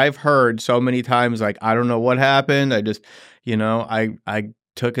I've heard so many times, like I don't know what happened. I just, you know, I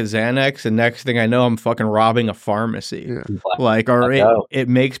took a Xanax, and next thing I know, I'm fucking robbing a pharmacy. Yeah. Like, or it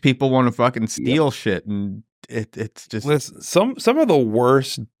makes people want to fucking steal shit, and it's just. Listen, some of the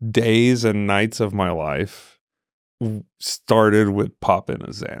worst days and nights of my life started with popping a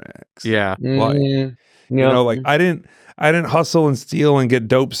Xanax. Yeah, like you know, like I didn't hustle and steal and get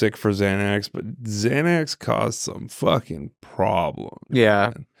dope sick for Xanax, but Xanax caused some fucking problems.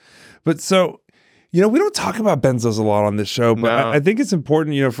 Yeah. Man. But so, you know, we don't talk about benzos a lot on this show, but I think it's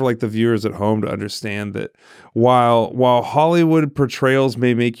important, you know, for like the viewers at home to understand that while Hollywood portrayals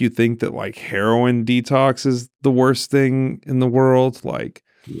may make you think that like heroin detox is the worst thing in the world, like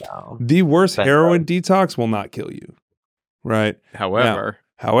the worst heroin detox will not kill you. Right. However,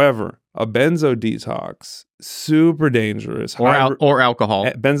 a benzo detox, super dangerous. Or alcohol.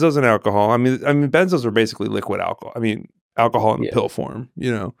 Benzos and alcohol. I mean, benzos are basically liquid alcohol. I mean, alcohol in pill form,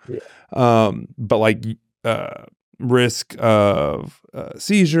 you know. Yeah. But like risk of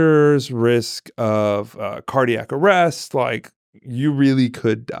seizures, risk of cardiac arrest, like you really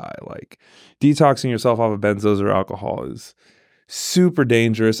could die. Like detoxing yourself off of benzos or alcohol is super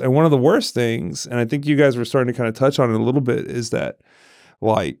dangerous. And one of the worst things, and I think you guys were starting to kind of touch on it a little bit, is that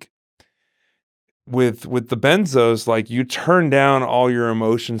like with the benzos, like you turn down all your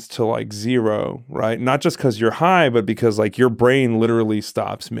emotions to like zero, right? Not just because you're high, but because like your brain literally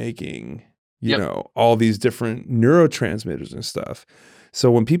stops making, you know, all these different neurotransmitters and stuff.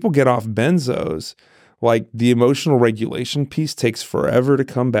 So when people get off benzos, like the emotional regulation piece takes forever to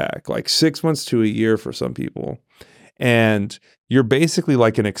come back, like 6 months to a year for some people. And you're basically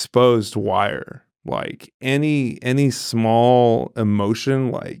like an exposed wire. Like any small emotion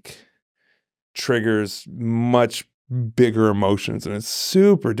like triggers much bigger emotions, and it's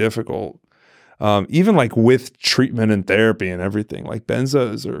super difficult. Even like with treatment and therapy and everything, like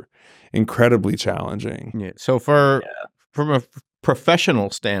benzos are incredibly challenging. Yeah. So from a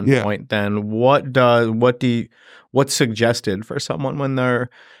professional standpoint, then what's suggested for someone when they're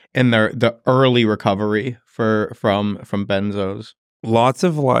in the early recovery from benzos? Lots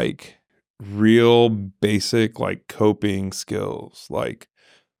of like real basic like coping skills. Like,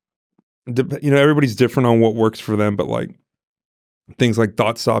 you know, everybody's different on what works for them, but like things like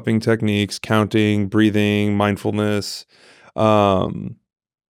thought stopping techniques, counting, breathing, mindfulness,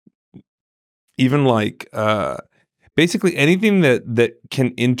 even like basically anything that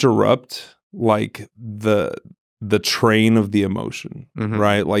can interrupt like the train of the emotion,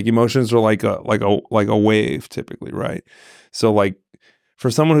 right? Like emotions are like a wave typically, right? So like for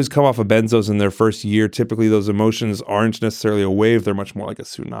someone who's come off of benzos in their first year, typically those emotions aren't necessarily a wave, they're much more like a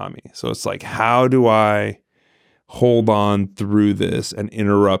tsunami. So it's like, how do I hold on through this and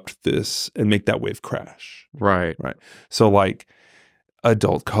interrupt this and make that wave crash. Right. Right. So like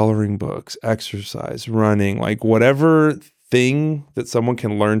adult coloring books, exercise, running, like whatever thing that someone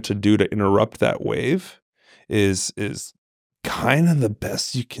can learn to do to interrupt that wave is kind of the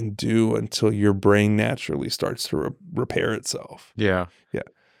best you can do until your brain naturally starts to repair itself. Yeah. Yeah.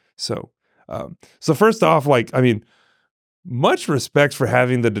 So first off, like, I mean, much respect for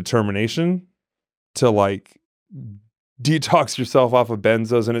having the determination to like detox yourself off of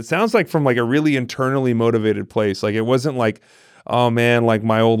benzos. And it sounds like from like a really internally motivated place. Like it wasn't like, oh man, like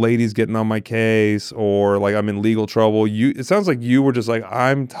my old lady's getting on my case or like I'm in legal trouble. It sounds like you were just like,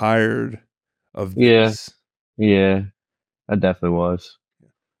 I'm tired of this. Yeah, I definitely was.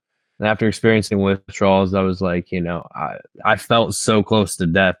 And after experiencing withdrawals, I was like, I felt so close to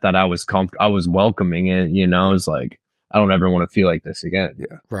death that I was I was welcoming it, I was like, I don't ever want to feel like this again.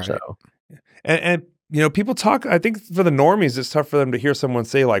 Yeah. Right. So, and people talk, I think for the normies, it's tough for them to hear someone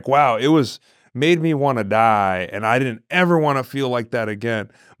say like, wow, it made me want to die and I didn't ever want to feel like that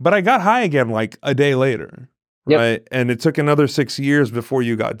again. But I got high again like a day later. Yep. Right. And it took another 6 years before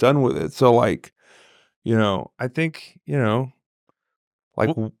you got done with it. So like, I think, like,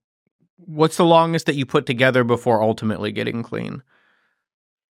 what's the longest that you put together before ultimately getting clean?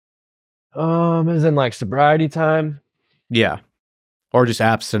 As in like sobriety time? Yeah. Or just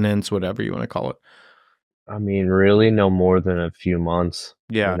abstinence, whatever you want to call it. I mean, really no more than a few months.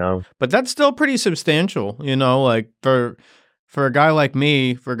 Yeah. But that's still pretty substantial, like for a guy like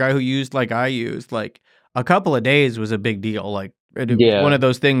me, for a guy who used like I used, like a couple of days was a big deal. Like it was one of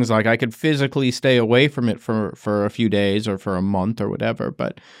those things, like I could physically stay away from it for a few days or for a month or whatever.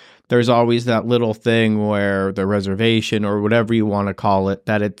 But there's always that little thing where the reservation or whatever you want to call it,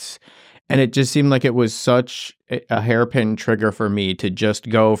 and it just seemed like it was such a hairpin trigger for me to just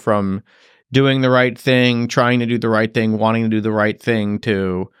go from doing the right thing, trying to do the right thing, wanting to do the right thing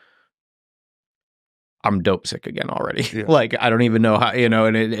to I'm dope sick again already. Yeah. Like, I don't even know how,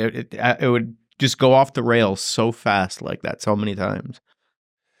 and it would just go off the rails so fast like that so many times.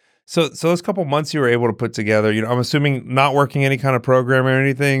 So those couple months you were able to put together, I'm assuming not working any kind of program or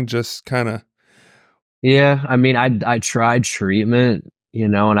anything, just kind of. Yeah. I mean, I tried treatment,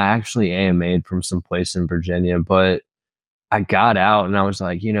 and I actually AMA'd from some place in Virginia, but I got out and I was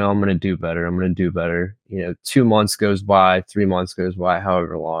like, I'm going to do better. I'm going to do better. 2 months goes by, 3 months goes by,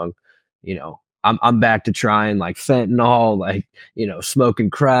 however long, I'm back to trying like fentanyl, like, smoking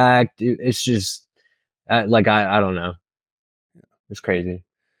crack. Dude, it's just like, I don't know. It's crazy.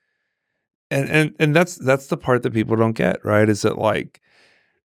 And that's the part that people don't get, right? Is that like,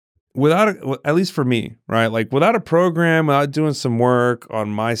 at least for me, right? Like without a program, without doing some work on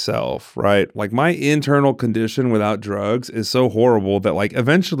myself, right? Like my internal condition without drugs is so horrible that like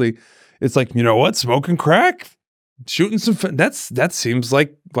eventually it's like, what? Smoking crack, shooting some, that seems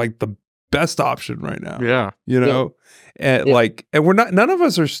like the best option right now. Yeah. And like, and none of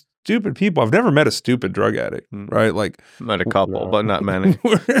us are stupid people. I've never met a stupid drug addict, right? Like met a couple, but not many.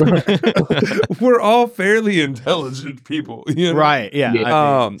 We're all fairly intelligent people, Right? Yeah.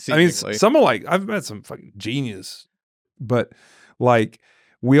 I mean, some are like I've met some fucking genius, but like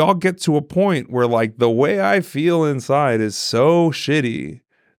we all get to a point where like the way I feel inside is so shitty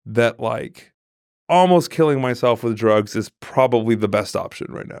that like almost killing myself with drugs is probably the best option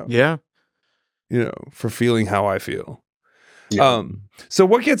right now. Yeah. For feeling how I feel. Yeah. So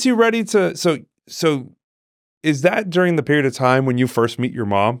what gets you ready to so is that during the period of time when you first meet your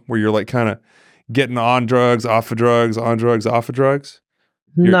mom where you're like kind of getting on drugs, off of drugs, on drugs, off of drugs?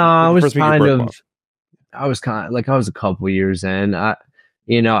 No, I was kind of I was a couple years in. I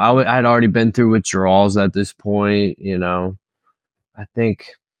had already been through withdrawals at this point, I think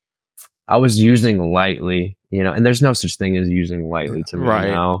I was using lightly, and there's no such thing as using lightly to me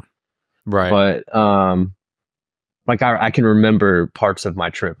now. Right. But like I can remember parts of my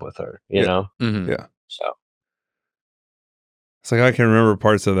trip with her, you know? Mm-hmm. Yeah. So it's like I can remember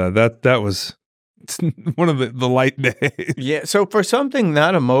parts of that. That was one of the light days. Yeah. So for something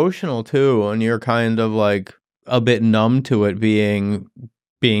that emotional too, and you're kind of like a bit numb to it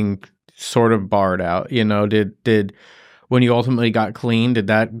being sort of barred out, did when you ultimately got clean, did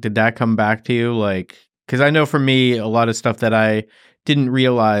that come back to you? Like, because I know for me, a lot of stuff that I didn't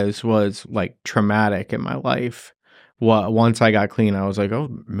realize was like traumatic in my life. Once I got clean, I was like, oh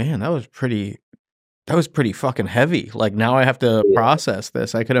man, that was pretty fucking heavy. Like now I have to process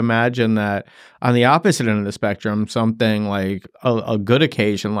this. I could imagine that on the opposite end of the spectrum, something like a good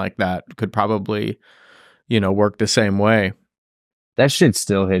occasion like that could probably, work the same way. That shit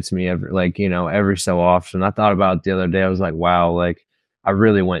still hits me every so often. I thought about it the other day. I was like, wow, like I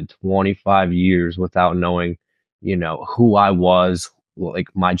really went 25 years without knowing, who I was, like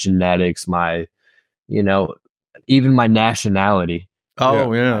my genetics, my, even my nationality.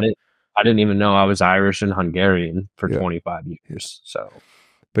 Oh, yeah. I didn't even know I was Irish and Hungarian for Yeah. 25 years. So,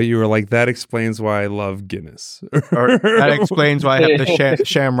 But you were like, that explains why I love Guinness. Or that explains why I have the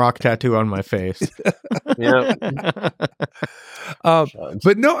shamrock tattoo on my face. yeah.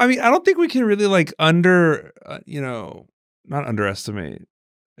 But no, I mean, I don't think we can really like not underestimate,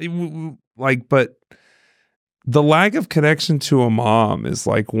 but the lack of connection to a mom is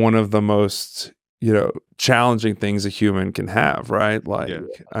like one of the most, challenging things a human can have, right? Like,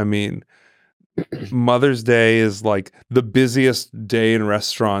 I mean, Mother's Day is like the busiest day in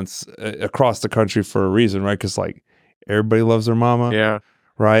restaurants across the country for a reason, right? Because like everybody loves their mama. Yeah.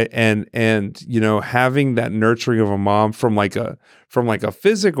 Right. And having that nurturing of a mom from like a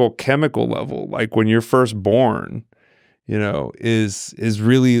physical chemical level, like when you're first born, is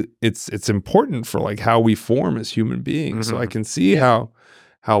really it's important for like how we form as human beings. So I can see how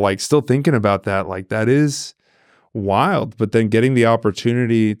like still thinking about that, like that is wild. But then getting the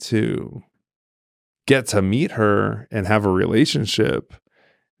opportunity to get to meet her and have a relationship,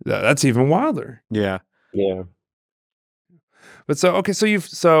 that's even wilder. Yeah. Yeah. But so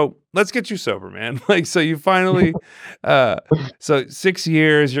let's get you sober, man. Like, so you finally, so 6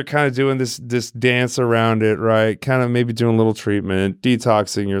 years, you're kind of doing this dance around it, right? Kind of maybe doing a little treatment,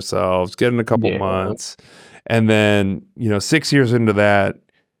 detoxing yourselves, getting a couple months. And then, 6 years into that,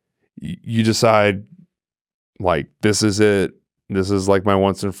 you decide like, this is it. This is like my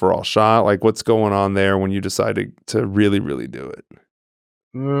once and for all shot. Like, what's going on there when you decided to really, really do it?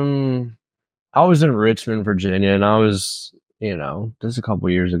 I was in Richmond, Virginia, and I was, this is a couple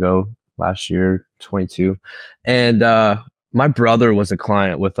years ago, last year, 22. And my brother was a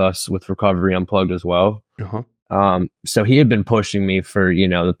client with us with Recovery Unplugged as well. So he had been pushing me for,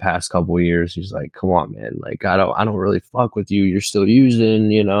 the past couple of years. He's like, come on, man. Like, I don't really fuck with you. You're still using,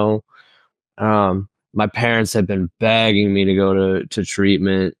 my parents had been begging me to go to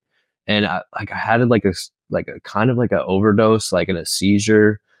treatment. And I had like a kind of like an overdose, like in a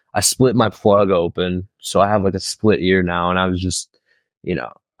seizure. I split my plug open. So I have like a split ear now. And I was just,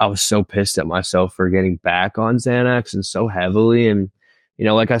 I was so pissed at myself for getting back on Xanax and so heavily. And,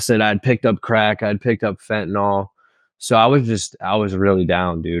 like I said, I'd picked up crack, I'd picked up fentanyl. So I was really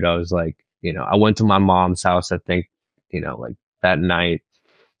down, dude. I was like, I went to my mom's house, I think, like that night.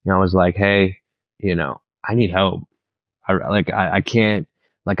 And I was like, hey, I need help. I can't,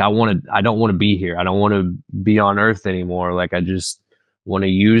 like, I don't want to be here. I don't want to be on earth anymore. Like, I just want to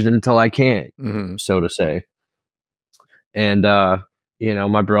use it until I can't, so to say. And,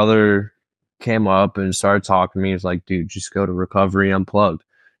 my brother came up and started talking to me. He's like, dude, just go to Recovery Unplugged.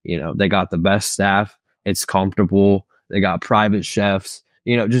 They got the best staff. It's comfortable. They got private chefs,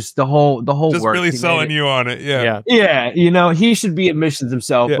 just the whole just work. really selling you on it. Yeah. Yeah. He should be admissions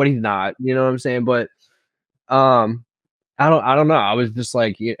himself, but he's not, you know what I'm saying? But, I don't know. I was just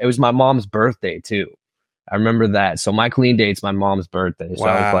like, it was my mom's birthday too. I remember that. So my clean date's my mom's birthday. So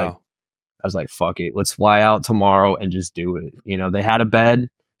I was like, fuck it. Let's fly out tomorrow and just do it. They had a bed.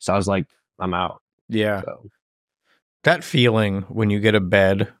 So I was like, I'm out. Yeah. So. That feeling when you get a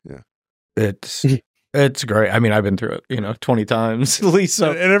bed, it's great. I mean, I've been through it, 20 times at least. So.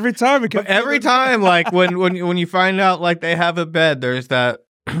 And every time, like when you find out like they have a bed, there's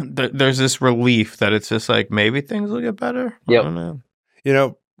there's this relief that it's just like maybe things will get better. Yep. I don't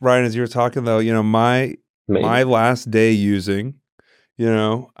know. Ryan, as you were talking though, my last day using,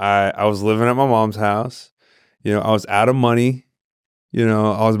 I was living at my mom's house. I was out of money. I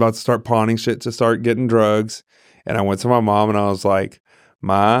was about to start pawning shit to start getting drugs. And I went to my mom and I was like,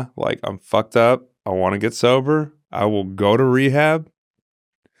 Ma, like, I'm fucked up. I want to get sober. I will go to rehab.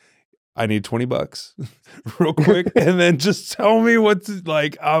 I need $20 real quick. And then just tell me what's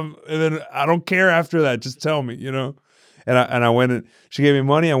like, and then I don't care after that. Just tell me, And I went and she gave me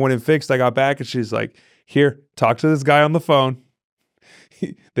money. I went and fixed. I got back and she's like, here, talk to this guy on the phone.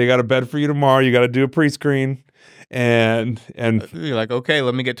 They got a bed for you tomorrow. You got to do a pre-screen. And you're like, okay,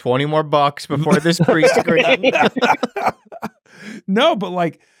 let me get 20 more bucks before this pre-screen. No, but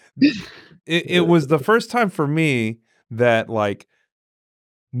like it was the first time for me that like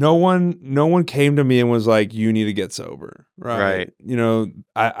no one came to me and was like, you need to get sober. Right.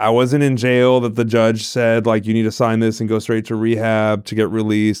 I wasn't in jail that the judge said like, you need to sign this and go straight to rehab to get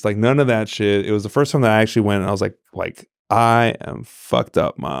released. Like none of that shit. It was the first time that I actually went and I was like, I am fucked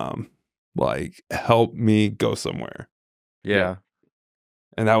up, Mom. Like, help me go somewhere. Yeah.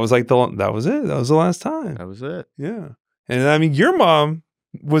 And that was like that was it. That was the last time. That was it. Yeah. And I mean, your mom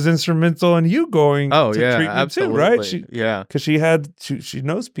was instrumental in you going to treatment absolutely. too, right? Yeah. Because she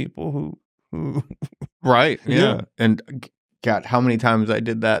knows people who Right. Yeah. Yeah. And God, how many times I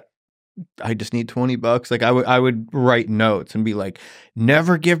did that? I just need $20. Like I would write notes and be like,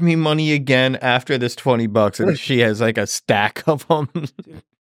 never give me money again after this $20. And she has like a stack of them.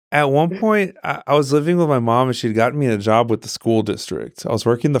 At one point, I was living with my mom and she'd gotten me a job with the school district. I was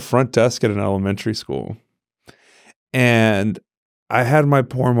working the front desk at an elementary school. And I had my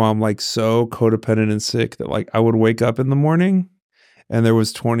poor mom like so codependent and sick that like I would wake up in the morning and there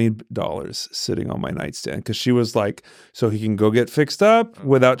was $20 sitting on my nightstand because she was like, so he can go get fixed up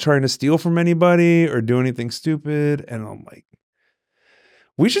without trying to steal from anybody or do anything stupid. And I'm like,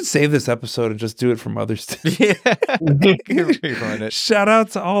 we should save this episode and just do it for Mother's Day. Yeah. Rerun it. Shout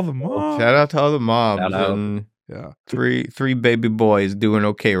out to all the moms. Shout out to all the moms. Shout out. And Yeah. three baby boys doing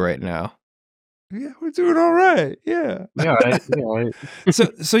okay right now. Yeah, we're doing all right. Yeah. Yeah, right. Yeah,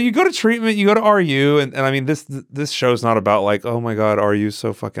 right. So you go to treatment, you go to RU, and I mean this show's not about like, oh my God, RU's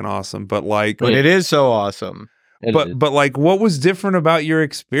so fucking awesome. But like But it is so awesome. but like what was different about your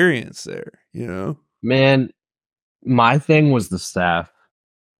experience there, you know? Man, my thing was the staff.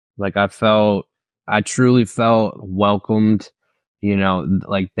 Like I truly felt welcomed, you know,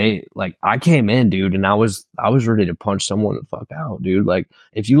 like I came in, dude, and I was ready to punch someone the fuck out, dude. Like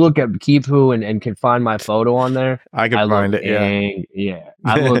if you look at Kipu and can find my photo on there, I can find it. Yeah.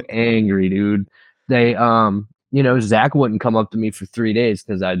 I look angry, dude. They you know, Zach wouldn't come up to me for 3 days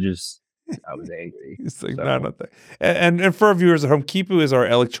because I was angry. It's like, So- no, not that. And for our viewers at home, Kipu is our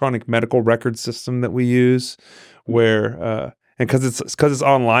electronic medical record system that we use where and because it's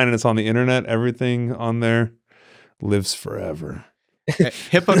online and it's on the internet, everything on there lives forever.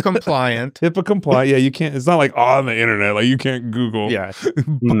 HIPAA compliant. HIPAA compliant. Yeah, you can't. It's not like on the internet. Like you can't Google. Yeah.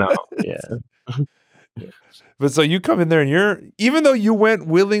 No, yeah. But so you come in there and even though you went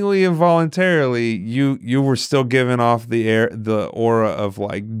willingly and voluntarily, you were still giving off the aura of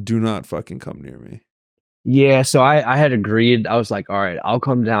like, do not fucking come near me. Yeah, so I had agreed. I was like, all right, I'll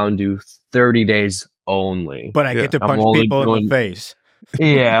come down and do 30 days only. But I get to I'm punch only people in doing- the face.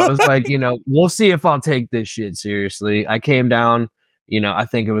 Yeah, I was like, you know, we'll see if I'll take this shit seriously. I came down, you know, I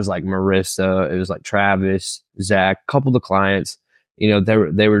think it was like Marissa, it was like Travis, Zach, a couple of the clients, you know,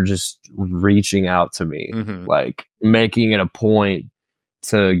 they were just reaching out to me, Mhm. like making it a point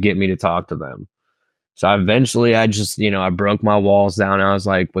to get me to talk to them. So eventually I just, you know, I broke my walls down. I was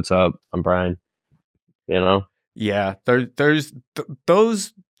like, what's up? I'm Bryan. You know? Yeah,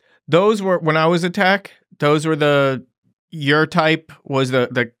 those were when I was at Tech. Those were your type was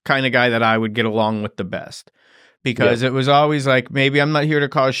the kind of guy that I would get along with the best because it was always like, maybe I'm not here to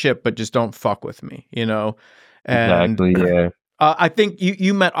cause shit, but just don't fuck with me, you know. And, Exactly. Yeah. I think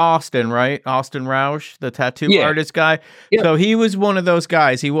you met Austin, right? Austin Roush, the tattoo artist guy. Yeah. So he was one of those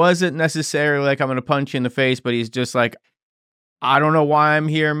guys. He wasn't necessarily like, I'm going to punch you in the face, but he's just like, I don't know why I'm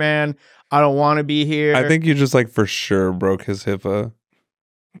here, man. I don't want to be here. I think you just like for sure broke his HIPAA.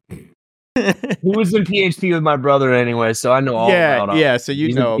 He was in PhD with my brother anyway, so I know all about him. Yeah, so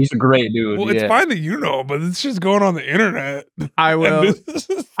He's a great dude. Well, it's fine that you know, but it's just going on the internet. I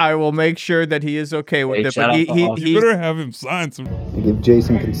will make sure that he is okay with Hey, it. shout But out to Austin. You better have him sign some. I give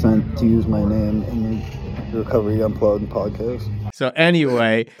Jason consent to use my name in the Recovery Unplugged podcast. So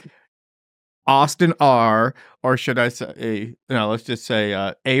anyway, Austin R, or should I say, no, let's just say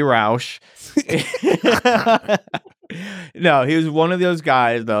A Roush. No, he was one of those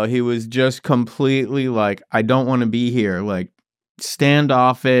guys, though. He was just completely like, I don't want to be here. Like,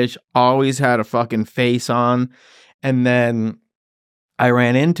 standoffish, always had a fucking face on. And then I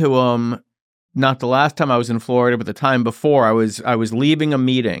ran into him, not the last time I was in Florida, but the time before. I was leaving a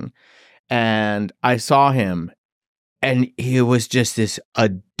meeting, and I saw him. And he was just a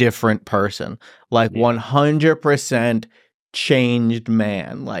different person, like 100% changed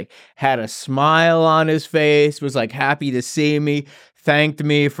man, like had a smile on his face, was like happy to see me, thanked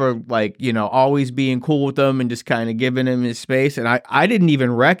me for like, you know, always being cool with him and just kind of giving him his space. And I didn't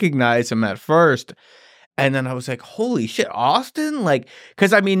even recognize him at first. And then I was like, holy shit, Austin? Like,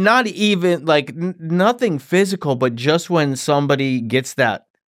 because I mean, not even like nothing physical, but just when somebody gets that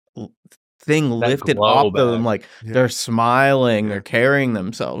thing lifted off them, like they're smiling, they're carrying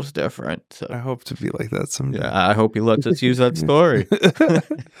themselves different. So I hope to be like that someday. yeah, I hope he lets us use that story.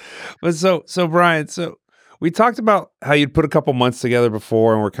 But so Bryan, so we talked about how you'd put a couple months together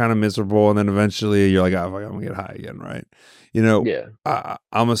before and we're kind of miserable, and then eventually you're like, oh, I'm gonna get high again, right? You know,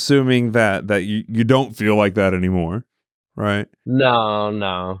 I'm assuming that you don't feel like that anymore, right?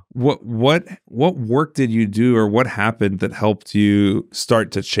 No. What work did you do, or what happened that helped you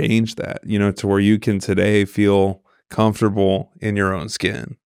start to change that, you know, to where you can today feel comfortable in your own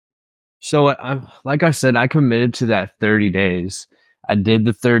skin? So like I said, I committed to that 30 days. I did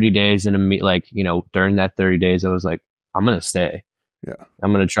the 30 days and during that 30 days, I was like, I'm going to stay. Yeah.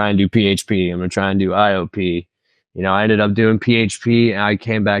 I'm going to try and do PHP. I'm going to try and do IOP. I ended up doing PHP and I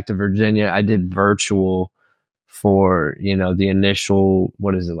came back to Virginia. I did virtual for, the initial,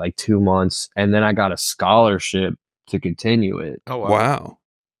 2 months. And then I got a scholarship to continue it. Oh, Wow.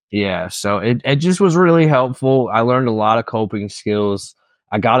 Yeah. So it just was really helpful. I learned a lot of coping skills.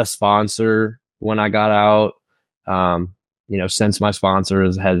 I got a sponsor when I got out. Since my sponsor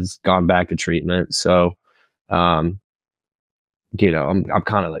has gone back to treatment. So, I'm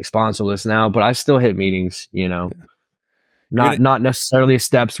kind of like sponsorless now, but I still hit meetings, not necessarily a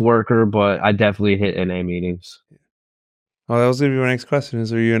steps worker, but I definitely hit NA meetings. Oh, that was going to be my next question.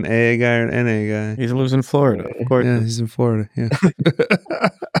 Are you an AA guy or an NA guy? He lives in Florida, of course. Yeah, he's in Florida. Yeah.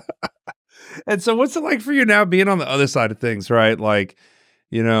 And so what's it like for you now being on the other side of things, right? Like,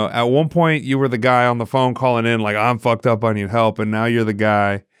 at one point you were the guy on the phone calling in like, I'm fucked up, I need help. And now you're the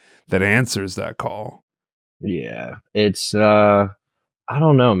guy that answers that call. Yeah. It's, I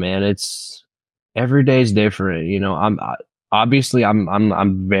don't know, man. It's every day's different.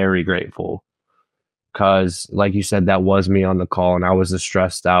 I'm very grateful because like you said, that was me on the call and I was the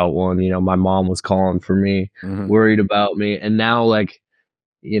stressed out one. My mom was calling for me, worried about me. And now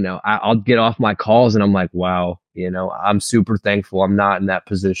I'll get off my calls and I'm like, wow, I'm super thankful I'm not in that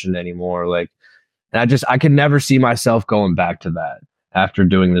position anymore. And I can never see myself going back to that after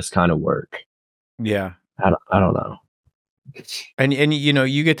doing this kind of work. Yeah. I don't know. And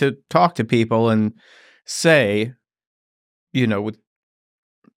you get to talk to people and say, with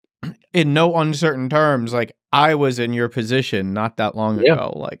in no uncertain terms, like I was in your position not that long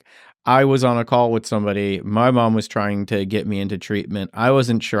ago. Like I was on a call with somebody. My mom was trying to get me into treatment. I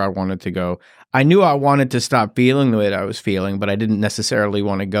wasn't sure I wanted to go. I knew I wanted to stop feeling the way that I was feeling, but I didn't necessarily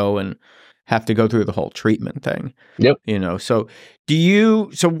want to go and have to go through the whole treatment thing. Yep. So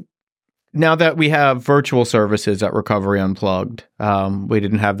so now that we have virtual services at Recovery Unplugged, we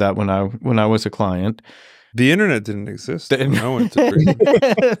didn't have that when I was a client. The internet didn't exist when I went to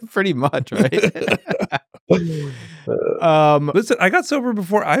treatment. Pretty much, right? Listen, I got sober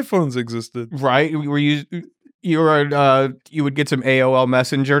before iPhones existed. Right? You would get some AOL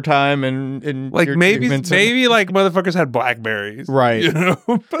Messenger time and like maybe like motherfuckers had Blackberries, right?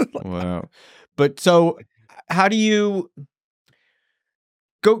 But wow. But so, how do you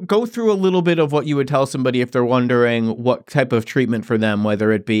go through a little bit of what you would tell somebody if they're wondering what type of treatment for them,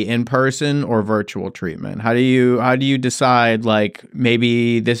 whether it be in person or virtual treatment? How do you decide like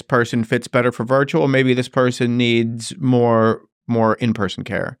maybe this person fits better for virtual, or maybe this person needs more in-person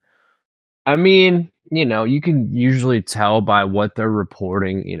care? I mean, you can usually tell by what they're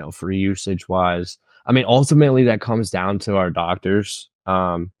reporting, for usage wise. I mean, ultimately that comes down to our doctors.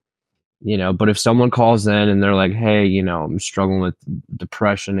 But if someone calls in and they're like, hey, I'm struggling with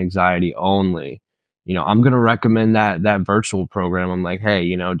depression, anxiety only, I'm going to recommend that virtual program. I'm like, hey,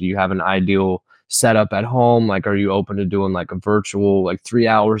 do you have an ideal setup at home? Like, are you open to doing like a virtual, like 3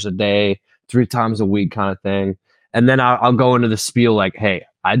 hours a day, 3 times a week kind of thing? And then I'll go into the spiel like, hey,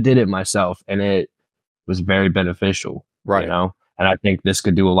 I did it myself and it was very beneficial, right? And I think this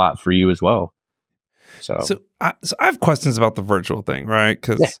could do a lot for you as well. So I have questions about the virtual thing, right?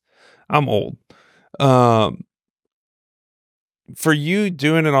 Because I'm old. For you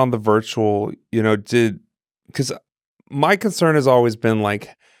doing it on the virtual, because my concern has always been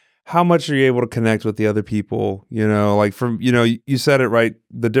like, how much are you able to connect with the other people? Like you said it right.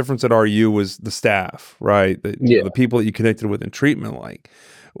 The difference at RU was the staff, right? The people that you connected with in treatment, like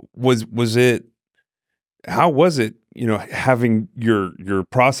was it, how was it, having your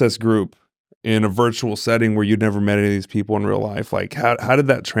process group in a virtual setting where you'd never met any of these people in real life? Like how did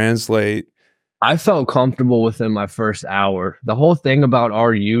that translate? I felt comfortable within my first hour. The whole thing about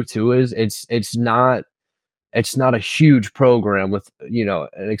RU too is it's not a huge program with, an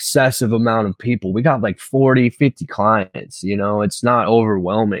excessive amount of people. We got like 40, 50 clients, it's not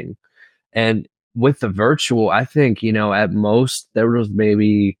overwhelming. And with the virtual, I think, at most there was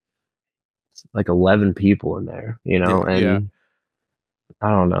maybe like 11 people in there, and I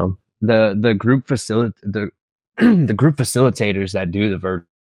don't know. The group the group facilitators that do the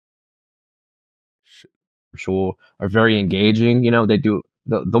virtual are very engaging.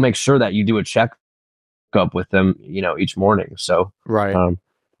 They'll make sure that you do a checkup with them, each morning. So right.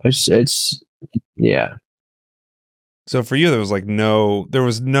 It's yeah. So for you, there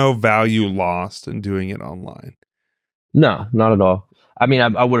was no value lost in doing it online. No, not at all. I mean,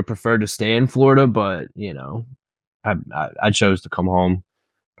 I would have preferred to stay in Florida, but I chose to come home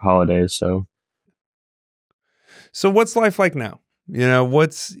holidays. So what's life like now? You know,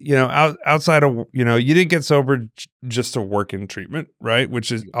 what's, you know, outside of, you know, you didn't get sober just to work in treatment, right?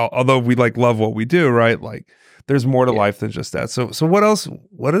 Which is, although we like love what we do, right? Like there's more to life than just that. So what else,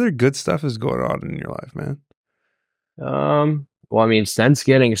 what other good stuff is going on in your life, man? Well, I mean, since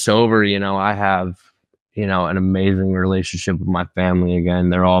getting sober, you know, I have, you know, an amazing relationship with my family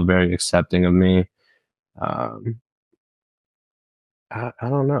again. They're all very accepting of me. I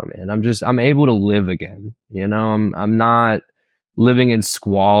don't know, man. I'm able to live again. You know, I'm not living in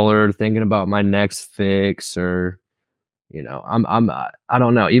squalor, thinking about my next fix, or, you know, I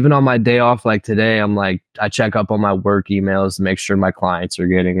don't know. Even on my day off, like today, I'm like, I check up on my work emails to make sure my clients are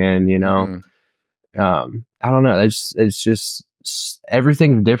getting in, you know. I don't know. It's just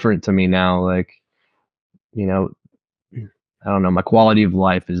everything's different to me now. Like, you know, I don't know. My quality of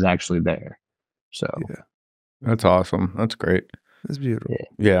life is actually there. So Yeah, That's awesome. That's great. that's beautiful.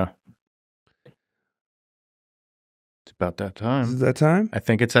 Yeah. It's about that Is time. it that time? I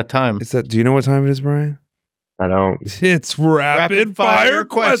think it's that time. It's that. Do you know what time it is, Brian? I don't. It's rapid fire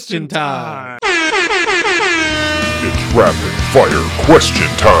question time. It's rapid fire question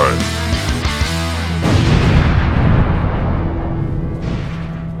time.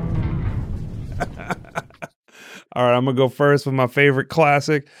 All right, I'm gonna go first with my favorite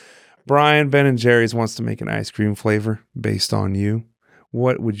classic. Brian, Ben and Jerry's wants to make an ice cream flavor based on you.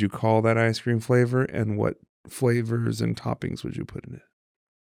 What would you call that ice cream flavor, and what flavors and toppings would you put in it?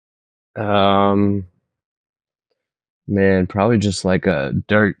 Man, probably just like a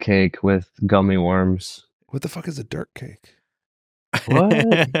dirt cake with gummy worms. What the fuck is a dirt cake? What?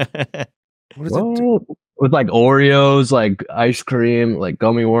 What is it? With like Oreos, like ice cream, like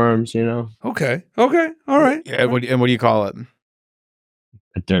gummy worms, you know? Okay, all right. Yeah, what do you call it?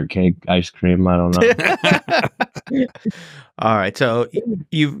 A dirt cake ice cream. I don't know. All right. So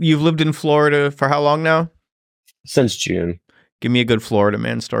you've lived in Florida for how long now? Since June. Give me a good Florida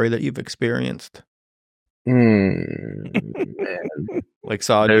man story that you've experienced. Man. Like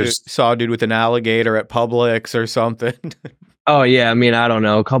saw a dude with an alligator at Publix or something. Oh yeah, I mean, I don't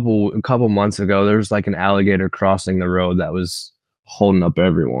know. A couple months ago, there was like an alligator crossing the road that was holding up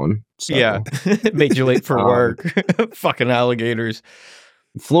everyone. So, Yeah, made you late for work. Fucking alligators.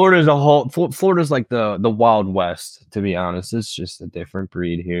 Florida's like the Wild West. To be honest, it's just a different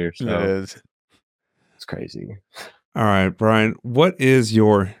breed here. So It is. it's crazy. All right, Brian, what is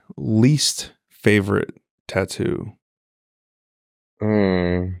your least favorite tattoo?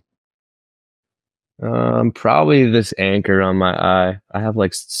 Probably this anchor on my eye. I have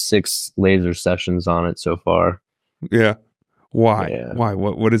like 6 laser sessions on it so far. Yeah. Why? Yeah. Why?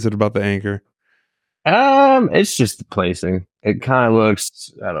 What is it about the anchor? It's just the placing. It kind of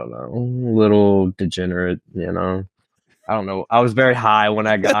looks, I don't know, a little degenerate, you know. I don't know. I was very high when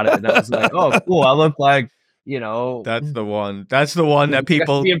I got it, and I was like, "Oh, cool! I look like, you know." That's the one. That's the one that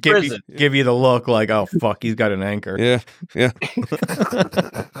people give you the look like, "Oh fuck, he's got an anchor." Yeah.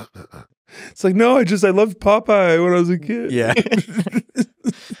 It's like, no, I loved Popeye when I was a kid. Yeah.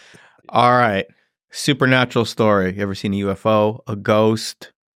 All right. Supernatural story. You ever seen a UFO, a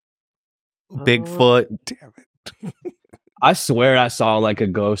ghost, Bigfoot? Damn it. I swear I saw like a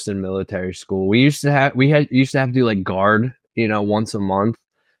ghost in military school. We used to have to do like guard, you know, once a month,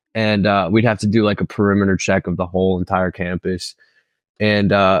 and we'd have to do like a perimeter check of the whole entire campus.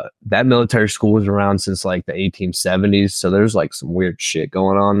 And that military school was around since like the 1870s, so there's like some weird shit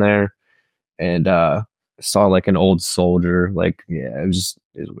going on there. And saw like an old soldier. Like, yeah, it was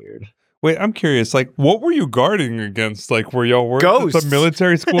weird. Wait, I'm curious. Like, what were you guarding against? Like, were y'all worried that the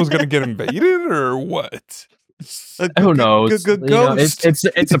military school was going to get invaded, or what? Who knows? You know, Ghost.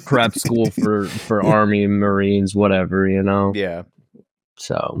 it's a prep school for Army, Marines, whatever, you know. Yeah.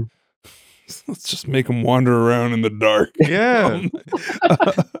 So Let's just make them wander around in the dark. Yeah.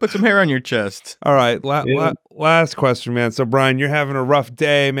 Put some hair on your chest. All right. Last question, man. So, Brian, you're having a rough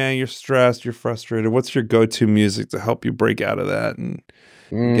day, man. You're stressed. You're frustrated. What's your go-to music to help you break out of that and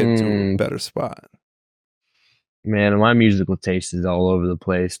get to a better spot? Man, my musical taste is all over the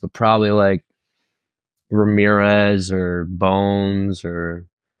place, but probably like Ramirez or Bones, or,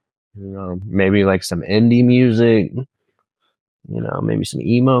 you know, maybe like some indie music, you know, maybe some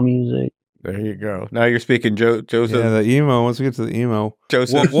emo music. There you go. Now you're speaking Joseph. Yeah, the emo. Once we get to the emo.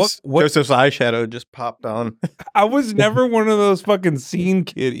 Joseph's Joseph's eyeshadow just popped on. I was never one of those fucking scene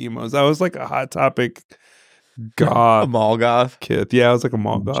kid emos. I was like a Hot Topic goth. A mall goth kid. Yeah, I was like a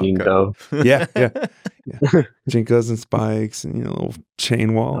mall goth. Jinko. Yeah. Jinkos and spikes and, you know, little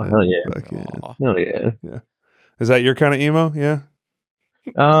chain wall. Oh, hell yeah. Fuck yeah. Hell yeah. Is that your kind of emo? Yeah.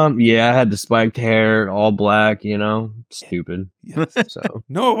 Yeah, I had the spiked hair, all black, stupid. Yes. So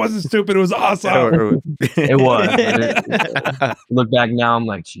No, it wasn't stupid. It was awesome. it was. Look back now, I'm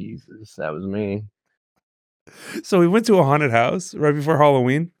like, Jesus, that was me. So we went to a haunted house right before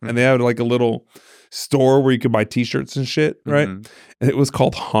Halloween, and they had like a little store where you could buy T-shirts and shit, right? And it was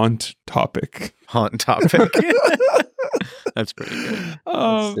called Haunt Topic. Haunt Topic. That's pretty good.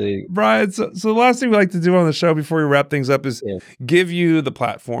 Bryan, so the last thing we like to do on the show before we wrap things up is give you the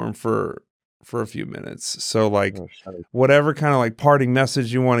platform for a few minutes. So like whatever kind of like parting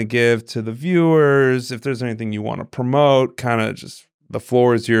message you want to give to the viewers, if there's anything you want to promote, kind of just the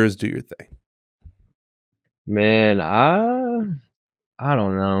floor is yours, do your thing. Man, I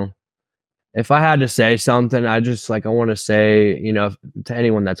don't know. If I had to say something, I want to say, to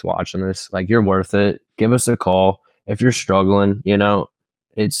anyone that's watching this, like, you're worth it. Give us a call. If you're struggling,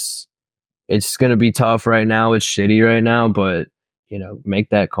 it's going to be tough right now. It's shitty right now, but, make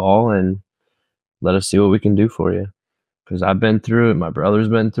that call and let us see what we can do for you. Because I've been through it. My brother's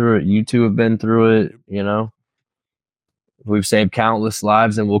been through it. You two have been through it, We've saved countless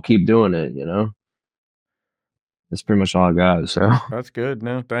lives and we'll keep doing it, That's pretty much all I got. So that's good.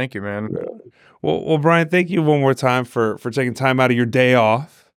 No, thank you, man. Well, Bryan, thank you one more time for taking time out of your day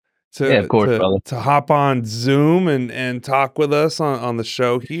off of course, brother. To hop on Zoom and talk with us on the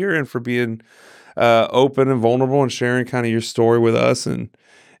show here, and for being open and vulnerable and sharing kind of your story with us and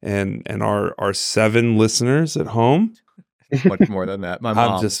our 7 listeners at home. Much more than that. My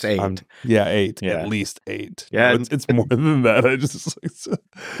mom's just 8. 8. Yeah. At least 8. Yeah, it's more than that. I just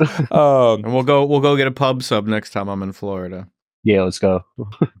and we'll go get a pub sub next time I'm in Florida. Yeah, let's go.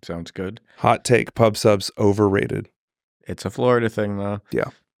 Sounds good. Hot take: pub subs overrated. It's a Florida thing, though.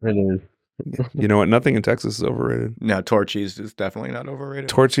 Yeah, it is. You know what? Nothing in Texas is overrated. No, Torchy's is definitely not overrated.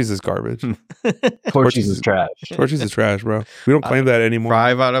 Torchy's is garbage. Torchy's is trash. Torchy's is trash, bro. We don't claim that anymore.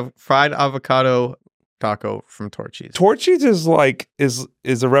 Fried avocado taco from Torchy's. Torchy's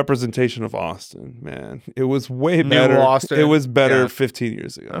is a representation of Austin, man. It was way better. Austin. It was better 15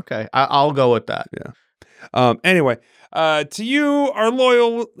 years ago. Okay, I'll go with that. Yeah. Anyway, to you, our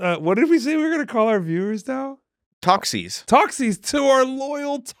loyal, what did we say we were going to call our viewers now? Toxies. To our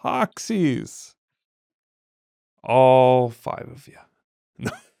loyal Toxies. All 5 of you.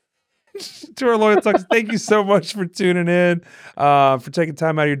 To our loyal Toxies, thank you so much for tuning in, for taking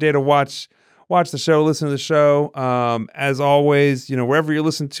time out of your day to watch the show, listen to the show. As always, wherever you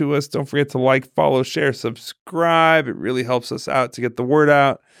listen to us, don't forget to like, follow, share, subscribe. It really helps us out to get the word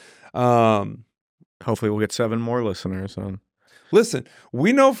out. Hopefully we'll get 7 more listeners on. Listen,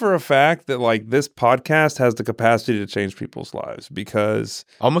 we know for a fact that this podcast has the capacity to change people's lives, because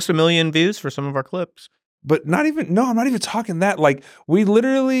almost 1 million views for some of our clips. But I'm not even talking that. We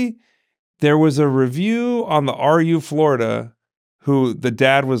literally, there was a review on the RU Florida who the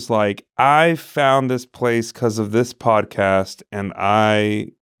dad was like, I found this place because of this podcast, and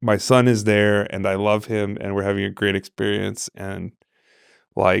my son is there and I love him and we're having a great experience, and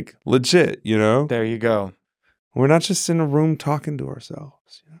legit, There you go. We're not just in a room talking to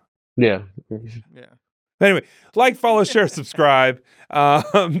ourselves. Yeah. Anyway, follow, share, subscribe.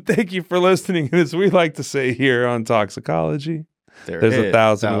 Thank you for listening. As we like to say here on Talksicology, there's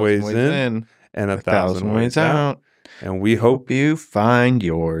 1,000 ways in and 1,000 ways out. And we hope you find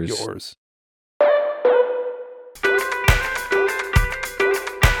yours.